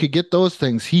 If he could get those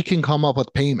things, he can come up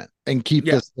with payment and keep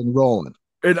this thing rolling.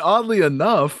 And oddly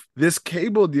enough, this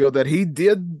cable deal that he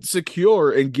did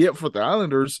secure and get for the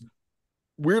Islanders,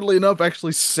 weirdly enough,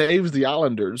 actually saves the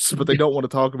Islanders, but they don't want to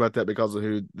talk about that because of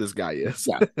who this guy is.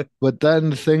 But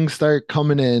then things start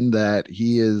coming in that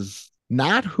he is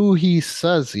not who he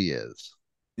says he is.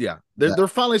 Yeah, they're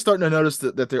finally starting to notice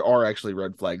that there are actually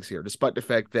red flags here, despite the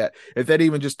fact that if that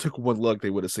even just took one look, they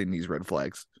would have seen these red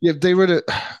flags. If they were to,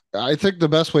 I think the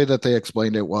best way that they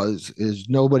explained it is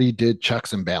nobody did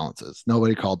checks and balances.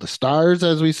 Nobody called the stars,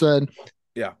 as we said.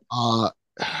 Yeah.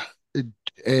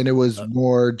 And it was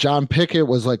more John Pickett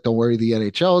was like, don't worry, the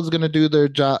NHL is going to do their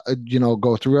job,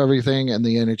 go through everything. And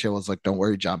the NHL was like, don't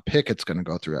worry, John Pickett's going to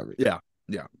go through everything. Yeah.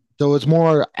 Yeah. So it's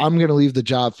more, I'm going to leave the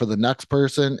job for the next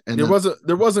person. And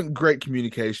there wasn't great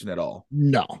communication at all.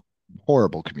 No,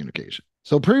 horrible communication.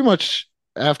 So pretty much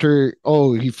after,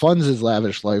 he funds his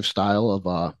lavish lifestyle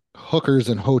of hookers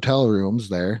and hotel rooms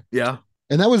there. Yeah.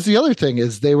 And that was the other thing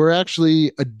is they were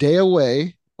actually a day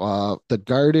away. The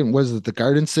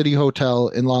Garden City Hotel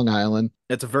in Long Island.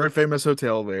 It's a very famous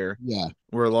hotel there. Yeah.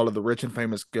 Where a lot of the rich and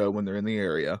famous go when they're in the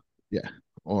area. Yeah.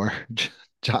 Or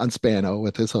John Spano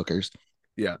with his hookers.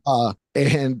 Yeah.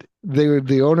 And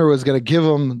the owner was going to give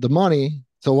him the money.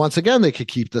 So once again, they could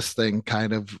keep this thing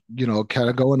kind of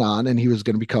going on, and he was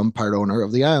going to become part owner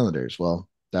of the Islanders. Well,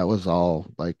 that was all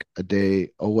like a day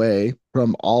away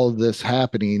from all of this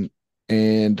happening.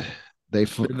 And then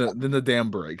the dam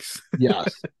breaks.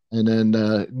 Yes. And then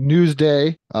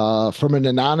Newsday from an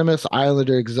anonymous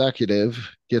Islander executive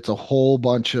gets a whole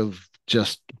bunch of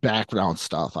just background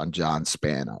stuff on John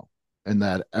Spano and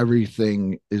that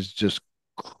everything is just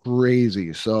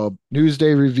crazy. So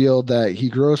Newsday revealed that he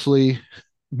grossly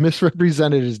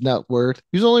misrepresented his net worth.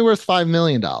 He was only worth $5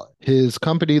 million. His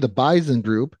company, the Bison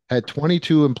Group, had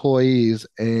 22 employees,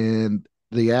 and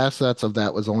the assets of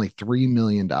that was only $3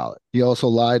 million. He also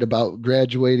lied about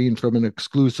graduating from an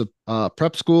exclusive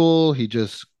prep school. He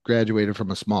just graduated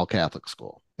from a small Catholic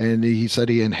school. And he said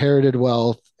he inherited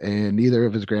wealth, and neither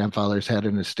of his grandfathers had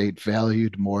an estate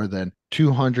valued more than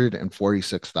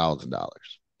 $246,000.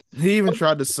 He even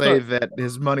tried to say that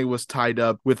his money was tied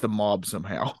up with the mob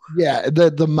somehow. Yeah,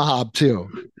 the mob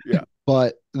too. Yeah.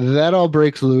 But that all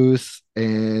breaks loose,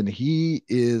 and he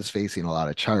is facing a lot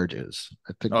of charges.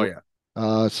 I think. Oh, yeah.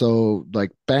 So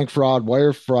like bank fraud,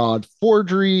 wire fraud,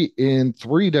 forgery in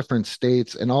 3 different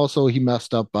states. And also he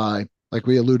messed up by, like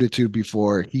we alluded to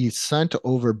before, he sent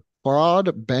over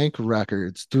fraud bank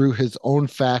records through his own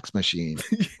fax machine.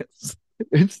 Yes.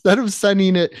 Instead of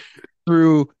sending it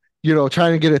through,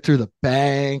 trying to get it through the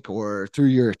bank or through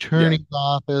your attorney's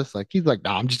office. Like he's like,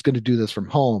 no, I'm just going to do this from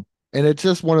home. And it's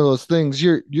just one of those things.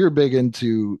 You're big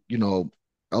into,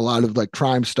 a lot of like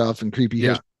crime stuff and creepy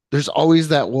history. There's always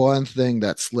that one thing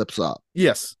that slips up.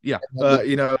 Yes, yeah.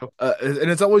 And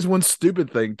it's always one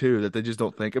stupid thing too that they just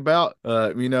don't think about.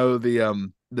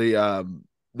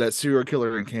 That serial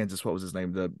killer in Kansas, what was his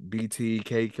name? The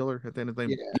BTK killer at the end of the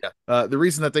name. Yeah. The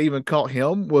reason that they even caught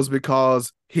him was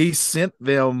because he sent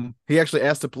them. He actually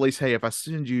asked the police, "Hey, if I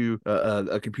send you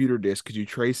a computer disk, could you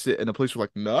trace it?" And the police were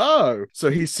like, "No." So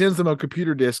he sends them a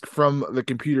computer disk from the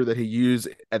computer that he used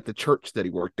at the church that he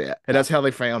worked at, and that's how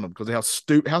they found him. Because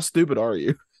how stupid are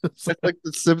you? It's like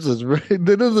the Simpsons, right?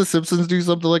 Didn't the Simpsons do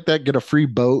something like that? Get a free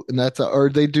boat, and or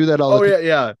they do that all the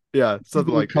time. Yeah,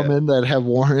 something like come that. in that have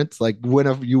warrants, like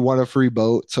when you want a free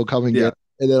boat, so come and get it.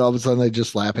 And then all of a sudden they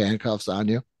just slap handcuffs on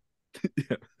you.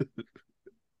 Yeah.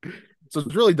 So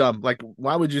it's really dumb. Like,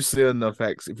 why would you send the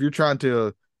fax if you're trying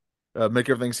to make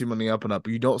everything seem on the up and up?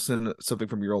 You don't send something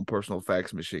from your own personal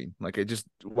fax machine. Like,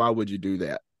 why would you do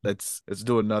that? It's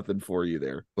doing nothing for you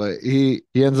there. But he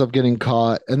ends up getting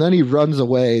caught, and then he runs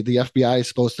away. The FBI is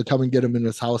supposed to come and get him in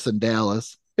his house in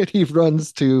Dallas, and he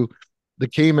runs to the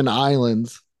Cayman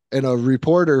Islands. And a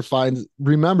reporter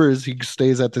remembers he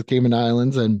stays at the Cayman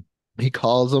Islands, and he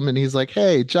calls him, and he's like,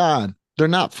 "Hey, John." They're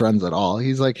not friends at all.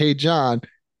 He's like, "Hey, John,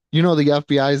 the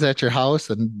FBI is at your house,"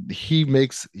 and he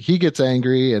gets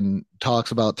angry and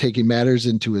talks about taking matters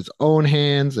into his own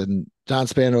hands. And John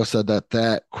Spano said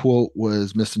that quote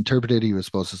was misinterpreted. He was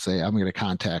supposed to say, "I'm going to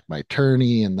contact my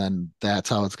attorney," and then that's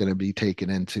how it's going to be taken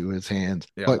into his hands.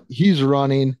 Yeah. But he's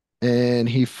running, and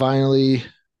he finally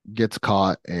gets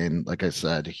caught. And like I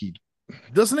said, he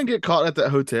doesn't get caught at that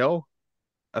hotel.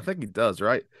 I think he does,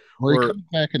 right? Or he comes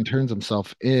back and turns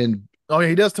himself in. Oh, yeah,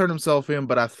 he does turn himself in,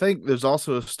 but I think there's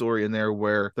also a story in there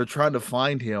where they're trying to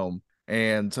find him,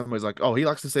 and somebody's like, "Oh, he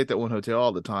likes to stay at that one hotel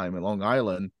all the time in Long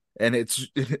Island," and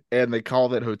they call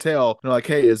that hotel. And they're like,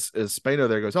 "Hey, is Spano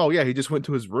there?" He goes, "Oh yeah, he just went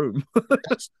to his room."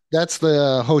 That's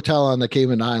the hotel on the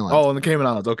Cayman Islands. Oh, on the Cayman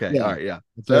Islands. Okay, all right, yeah,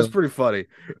 that's pretty funny.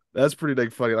 That's pretty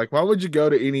dang funny. Like, why would you go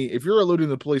to any? If you're eluding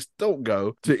the police, don't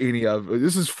go to any of.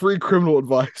 This is free criminal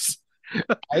advice.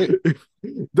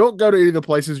 Don't go to any of the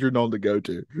places you're known to go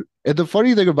to. And the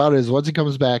funny thing about it is once he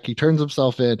comes back, he turns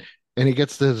himself in and he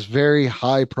gets this very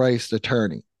high priced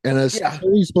attorney. And this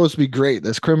attorney's supposed to be great.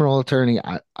 This criminal attorney,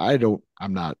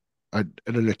 I'm not an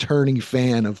attorney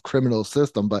fan of criminal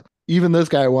system, but even this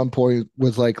guy at one point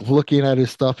was like looking at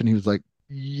his stuff and he was like,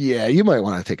 "Yeah, you might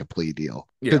want to take a plea deal."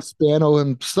 Because Spano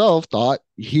himself thought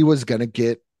he was going to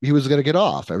get he was gonna get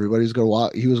off. Everybody's gonna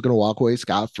walk. He was gonna walk away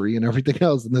scot-free and everything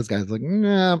else. And this guy's like,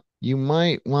 nah, you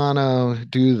might wanna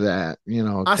do that.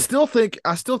 I still think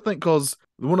because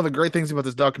one of the great things about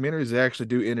this documentary is they actually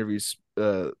do interviews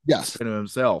Yes. Spano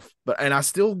himself. And I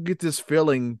still get this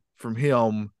feeling from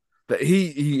him that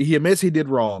he admits he did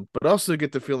wrong, but also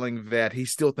get the feeling that he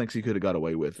still thinks he could have got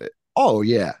away with it. Oh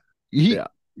yeah. He Yeah.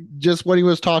 just when he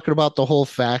was talking about the whole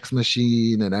fax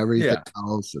machine and everything Yeah.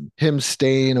 else and him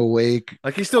staying awake.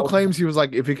 Like he still claims he was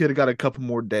like, if he could have got a couple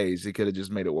more days, he could have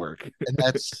just made it work. And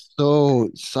that's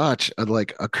such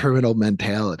a criminal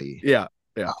mentality. Yeah.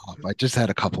 Yeah. Oh, if I just had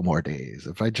a couple more days,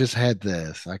 if I just had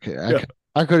this, Yeah.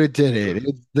 I could have did it.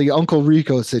 It's the Uncle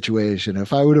Rico situation.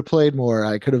 If I would have played more,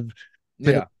 I could have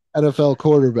been Yeah. an NFL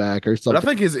quarterback or But something.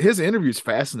 I think his interview is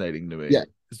fascinating to me. Yeah.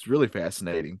 It's really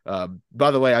fascinating.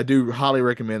 By the way, I do highly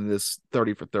recommend this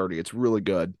 30 for 30. It's really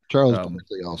good. Charles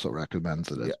Barkley also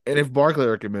recommends it. Yeah, and if Barkley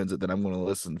recommends it, then I'm going to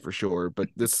listen for sure. But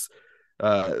this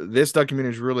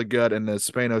documentary is really good, and the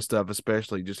Spano stuff,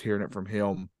 especially just hearing it from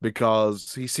him,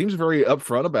 because he seems very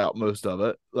upfront about most of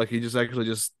it. Like he just actually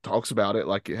just talks about it,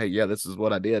 like, "Hey, yeah, this is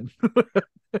what I did."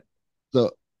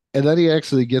 So, and then he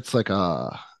actually gets like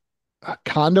a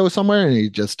condo somewhere, and he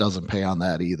just doesn't pay on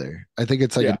that either. I think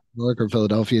it's like in New York or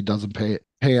Philadelphia, doesn't pay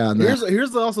on that.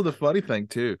 Here's also the funny thing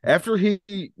too. After he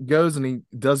goes and he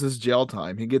does his jail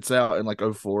time, he gets out in like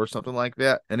 04 or something like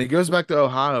that, and he goes back to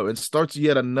Ohio and starts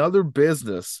yet another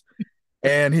business.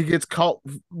 And he gets caught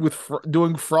with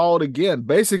doing fraud again.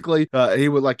 Basically, he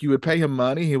would like you would pay him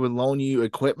money, he would loan you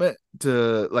equipment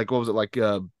to like what was it like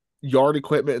yard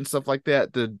equipment and stuff like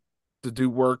that to do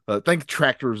work. Think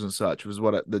tractors and such was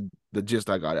what the gist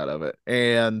I got out of it.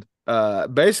 And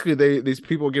basically these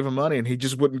people give him money and he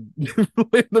just wouldn't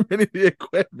lend them any of the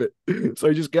equipment, so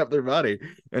he just kept their money,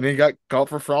 and he got caught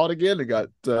for fraud again and got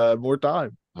more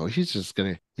time. Oh, he's just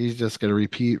gonna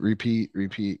repeat.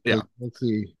 Yeah. Let's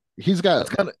see. He's got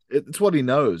it's what he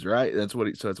knows, right? That's what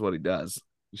he does.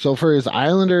 So for his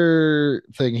Islander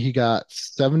thing, he got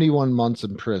 71 months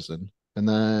in prison, and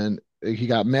then he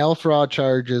got mail fraud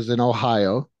charges in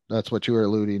Ohio. That's what you were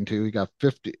alluding to. He got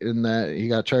 50 in that. He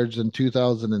got charged in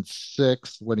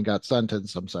 2006 when he got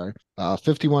sentenced. I'm sorry.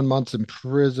 51 months in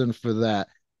prison for that.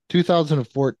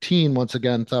 2014, once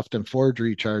again, theft and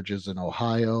forgery charges in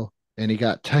Ohio, and he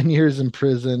got 10 years in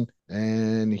prison,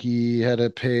 and he had to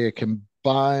pay a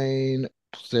combined,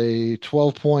 say,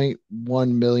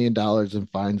 $12.1 million in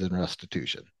fines and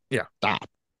restitution. Yeah.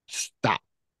 Stop.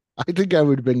 I think I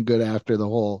would have been good after the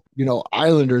whole,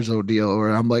 Islanders ordeal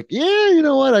where I'm like, yeah, you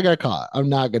know what? I got caught. I'm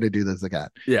not going to do this again.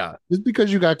 Yeah. Just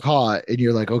because you got caught and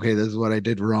you're like, okay, this is what I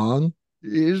did wrong,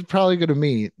 is probably going to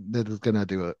mean that it's going to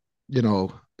do it.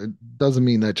 It doesn't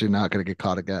mean that you're not going to get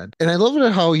caught again. And I love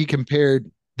it how he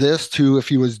compared this to if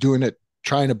he was doing it,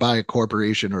 trying to buy a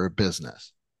corporation or a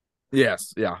business.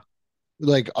 Yes. Yeah.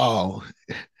 Like, oh,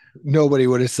 nobody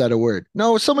would have said a word.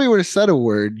 No, if somebody would have said a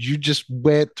word, you just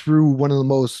went through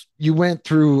you went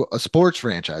through a sports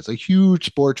franchise, a huge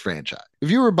sports franchise. If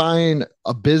you were buying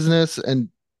a business and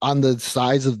on the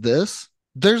size of this,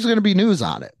 there's going to be news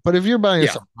on it. But if you're buying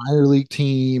some minor league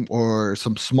team or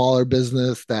some smaller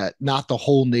business that not the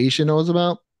whole nation knows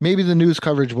about, maybe the news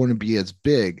coverage wouldn't be as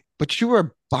big. But you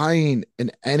are buying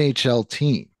an NHL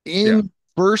team in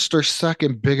first or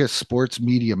second biggest sports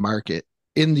media market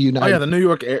in the United. Oh yeah, the New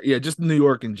York area, just New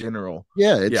York in general.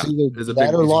 Yeah, it's either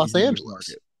that or Los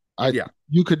Angeles.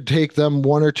 You could take them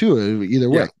one or two either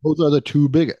way. Those are the two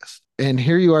biggest. And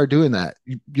here you are doing that.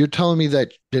 You're telling me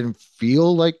that you didn't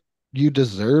feel like you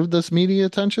deserved this media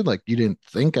attention? Like you didn't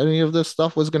think any of this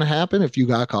stuff was going to happen if you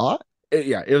got caught?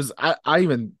 It was. I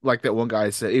even like that one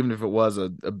guy said, even if it was a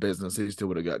business, he still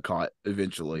would have got caught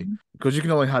eventually, because you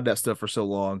can only hide that stuff for so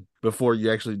long before you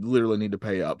actually literally need to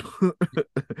pay up.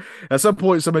 At some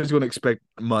point, somebody's going to expect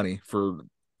money for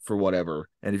whatever,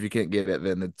 and if you can't get it,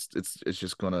 then it's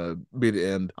just going to be the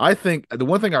end. I think the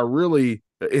one thing I really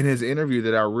in his interview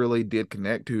that I really did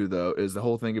connect to though is the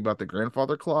whole thing about the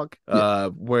grandfather clock,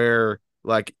 where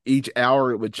like each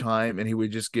hour it would chime and he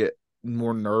would just get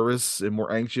more nervous and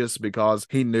more anxious because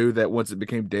he knew that once it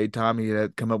became daytime, he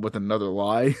had come up with another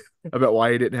lie about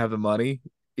why he didn't have the money,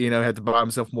 had to buy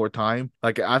himself more time.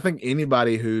 Like, I think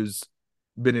anybody who's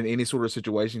been in any sort of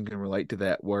situation can relate to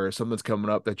that, where something's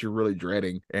coming up that you're really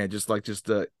dreading, and just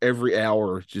every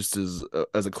hour, just as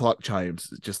a clock chimes,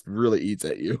 it just really eats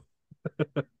at you.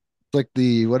 Like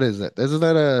what is it? Isn't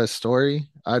that a story?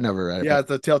 I never read it. Yeah, it's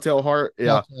a Telltale Heart.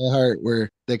 Yeah. Telltale Heart, where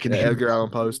they can hear Edgar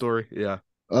Allan Poe story. Yeah.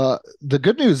 The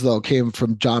good news though came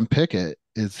from John Pickett,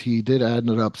 is he did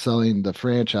ended up selling the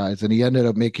franchise, and he ended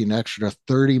up making extra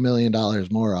 $30 million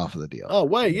more off of the deal. Oh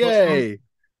wait, yay!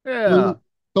 Yeah.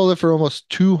 Sold it for almost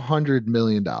 $200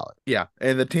 million. Yeah,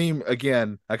 and the team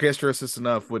again, I can't stress this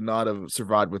enough, would not have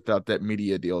survived without that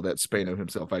media deal that Spano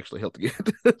himself actually helped get.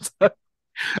 So,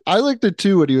 I liked it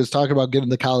too when he was talking about getting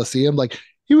the Coliseum. Like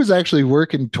he was actually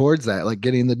working towards that, like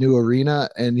getting the new arena.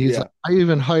 And he's yeah, like, I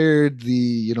even hired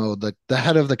the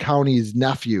head of the county's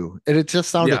nephew. And it just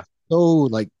sounded yeah, so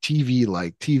like TV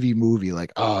movie,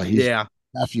 like, oh, he's yeah.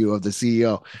 nephew of the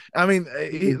CEO. I mean,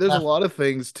 His there's a nephew. lot of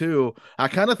things too. I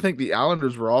kind of think the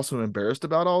Islanders were also embarrassed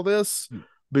about all this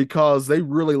because they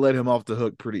really let him off the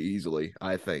hook pretty easily.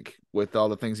 I think with all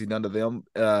the things he done to them.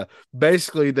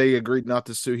 Basically, they agreed not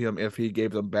to sue him if he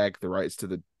gave them back the rights to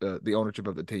the ownership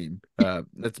of the team.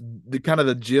 That's the kind of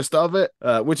the gist of it,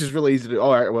 which is really easy to.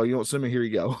 All right, well, you don't sue me. Here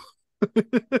you go.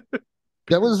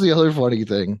 That was the other funny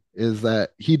thing is that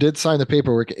he did sign the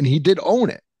paperwork and he did own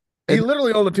it. He And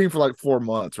literally owned the team for like 4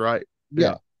 months, right?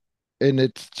 yeah, Yeah, and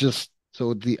it's just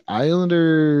so the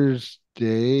Islanders,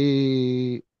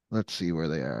 let's see where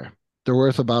they are. They're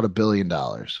worth about $1 billion,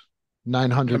 nine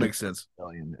that hundred makes sense.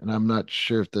 million. And I'm not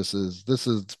sure if this is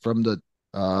from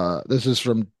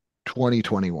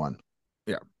 2021.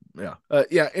 Yeah, yeah,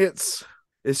 yeah. It's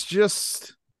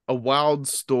just a wild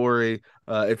story.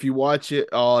 If you watch it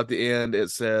all at the end, it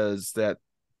says that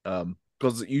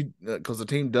because the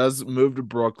team does move to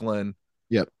Brooklyn,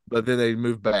 Yep. but then they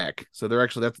move back, so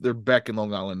they're back in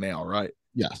Long Island now, right?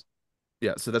 Yes.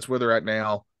 Yeah, so that's where they're at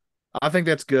now. I think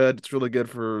that's good. It's really good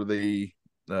for the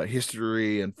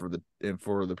history and for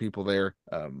the people there.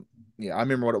 Yeah, I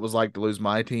remember what it was like to lose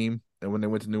my team and when they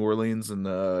went to New Orleans, and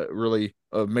really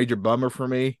a major bummer for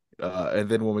me. And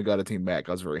then when we got a team back,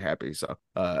 I was very happy. So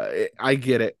I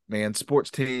get it, man. Sports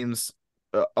teams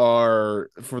are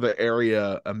for the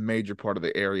area a major part of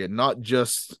the area, not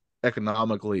just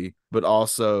economically, but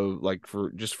also like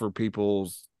for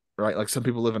people's right. Like some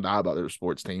people live and die about their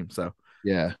sports team. So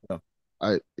Yeah. yeah.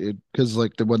 Because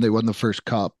like when they won the first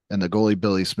cup and the goalie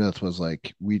Billy Smith was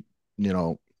like,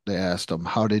 they asked him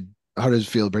how did it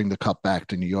feel to bring the cup back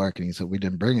to New York, and he said we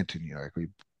didn't bring it to New York,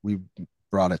 we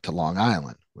brought it to Long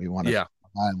Island, we won it Yeah.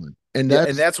 from Long Island, and Yeah, and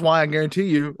that's that's why I guarantee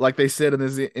you, like they said in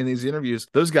these interviews,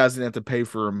 those guys didn't have to pay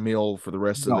for a meal for the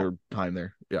rest of no, their time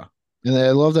there. Yeah, and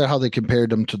I love that how they compared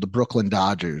them to the Brooklyn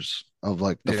Dodgers of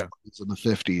like the yeah, 40s and the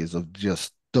 50s of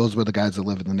just those were the guys that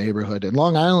live in the neighborhood. And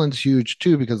Long Island's huge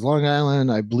too because Long Island,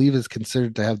 I believe, is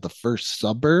considered to have the first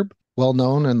suburb well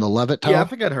known in the yeah. I Levittown.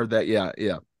 think I'd heard that. Yeah,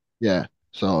 yeah. Yeah.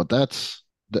 So it's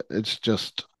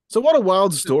just So what a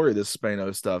wild story this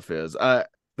Spano stuff is.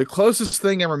 The closest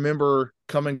thing I remember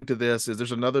coming to this is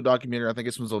there's another documentary. I think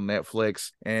this one's on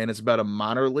Netflix, and it's about a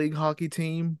minor league hockey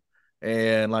team,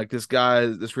 and like this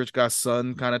rich guy's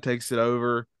son, kind of takes it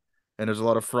over, and there's a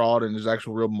lot of fraud and there's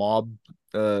actual real mob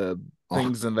uh oh,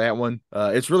 things in that one.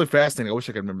 It's really fascinating. I wish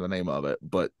I could remember the name of it,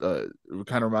 but it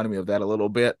kind of reminded me of that a little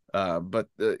bit. But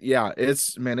yeah,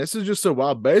 it's man, this is just so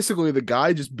wild. Basically, the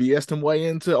guy just BS'd him way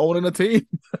into owning a team.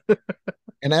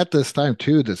 and at this time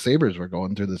too, the Sabres were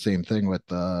going through the same thing with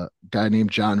a guy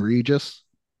named John Regis.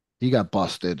 He got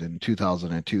busted in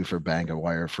 2002 for bank and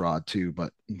wire fraud too,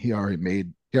 but he already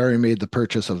made the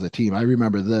purchase of the team. I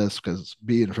remember this because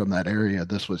being from that area,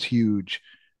 this was huge,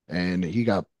 and he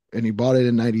bought it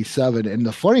in '97. And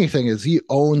the funny thing is, he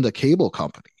owned the cable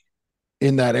company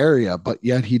in that area, but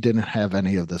yet he didn't have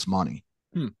any of this money.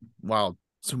 Hmm. Wild,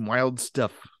 some wild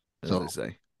stuff, as they So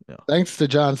say. Yeah, thanks to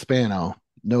John Spano,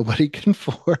 nobody can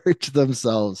forge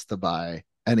themselves to buy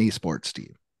any sports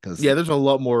team because yeah. There's a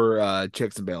lot more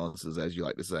checks and balances, as you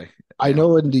like to say. I Yeah,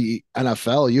 know in the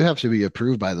NFL you have to be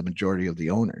approved by the majority of the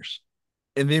owners.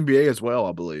 in the NBA as well,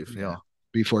 I believe. Yeah. Yeah,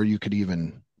 Before you could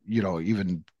even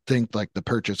think like the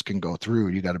purchase can go through,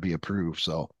 you got to be approved.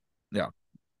 So yeah.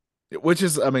 Which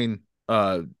is, I mean,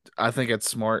 I think it's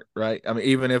smart, right? I mean,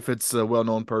 even if it's a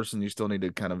well-known person, you still need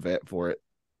to kind of vet for it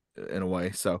in a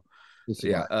way. So, this is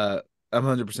yeah, why. I'm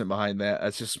 100% behind that.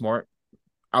 That's just smart.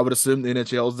 I would assume the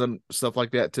NHL's done stuff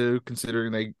like that too,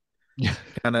 considering they Yeah.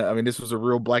 kind of, I mean, this was a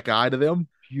real black eye to them.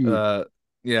 Huge. Uh,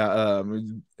 yeah,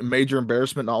 major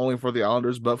embarrassment not only for the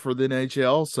Islanders but for the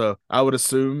NHL. So I would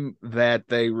assume that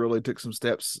they really took some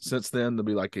steps since then to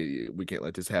be like, hey, we can't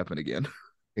let this happen again.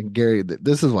 And Gary,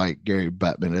 this is why Gary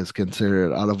Bettman is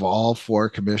considered out of all four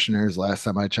commissioners. Last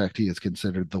time I checked, he is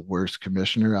considered the worst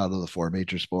commissioner out of the four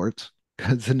major sports.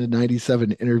 Because in the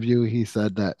 '97 interview, he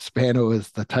said that Spano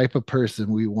is the type of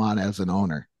person we want as an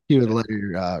owner. He would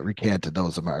later recanted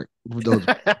those. A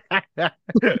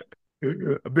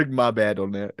big my bad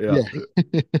on that. Yeah.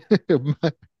 Yeah.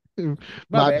 my,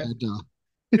 My my bad. bad.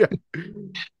 Yeah.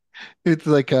 It's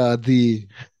like the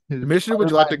Commissioner, would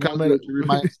you like to comment?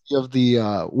 Reminds me of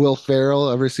the Will Ferrell.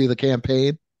 Ever see the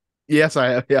campaign? Yes, I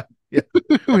have. Yeah. Yeah.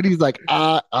 when he's like,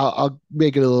 I'll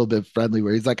make it a little bit friendly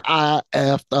where he's like, I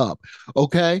effed up.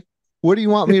 Okay. What do you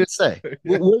want me to say?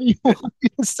 Yeah. What do you want me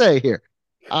to say here?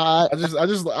 Uh,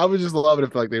 I would just love it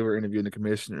if like they were interviewing the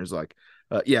commissioners, like,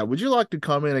 yeah, would you like to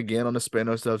comment again on the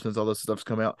Spano stuff since all this stuff's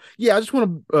come out? Yeah, I just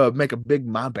want to make a big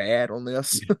my bad on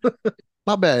this.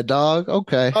 my bad, dog.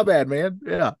 Okay. My bad, man.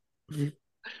 Yeah.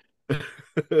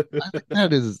 I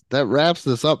think that wraps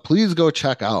this up. Please go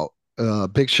check out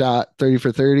Big Shot 30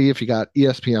 for 30. If you got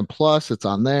ESPN Plus, it's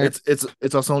on there.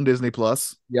 It's also on Disney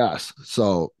Plus. Yes.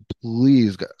 So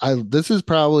please, this is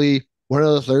probably one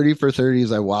of the 30 for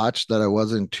 30s I watched that I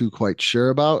wasn't too quite sure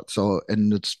about. So,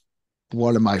 and it's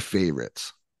one of my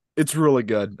favorites. It's really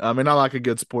good. I mean, I like a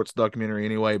good sports documentary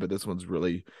anyway, but this one's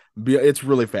it's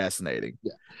really fascinating.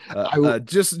 Yeah.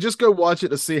 Just go watch it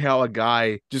to see how a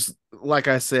guy, just like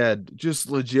I said, just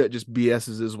legit just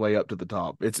BS's his way up to the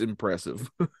top. It's impressive.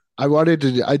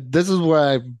 This is where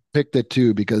I picked it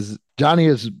too, because Johnny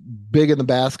is big in the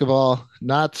basketball,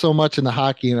 not so much in the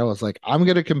hockey. And I was like, I'm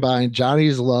going to combine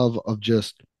Johnny's love of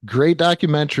just great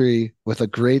documentary with a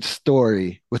great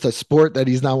story with a sport that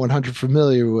he's not 100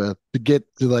 familiar with to get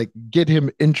him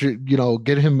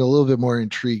get him a little bit more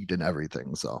intrigued in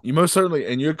everything. So You most certainly,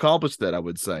 and you accomplished that, I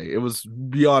would say. It was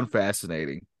beyond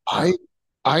fascinating. I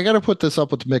I got to put this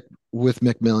up with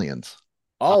McMillions.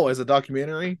 Oh, as a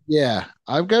documentary? Yeah,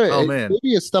 I've got Oh it. man.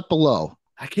 Maybe a step below.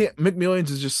 I can't. McMillions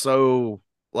is just so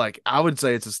like I would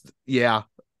say it's just yeah.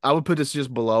 I would put this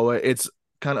just below it. It's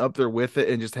kind of up there with it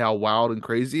and just how wild and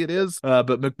crazy it is. But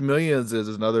McMillions is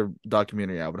another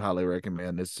documentary I would highly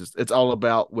recommend. It's all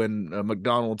about when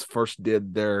McDonald's first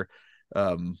did their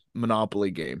Monopoly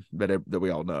game that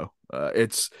we all know.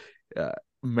 It's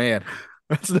man.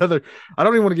 That's another. I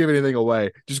don't even want to give anything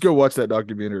away. Just go watch that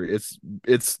documentary.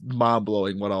 It's mind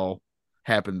blowing what all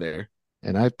happened there.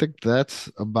 And I think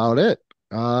that's about it.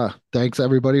 Thanks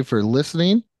everybody for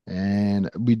listening. And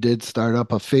we did start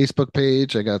up a Facebook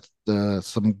page. I got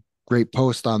some great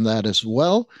posts on that as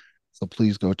well. So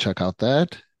please go check out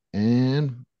that.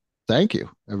 And thank you,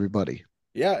 everybody.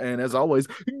 Yeah, and as always,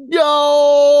 go!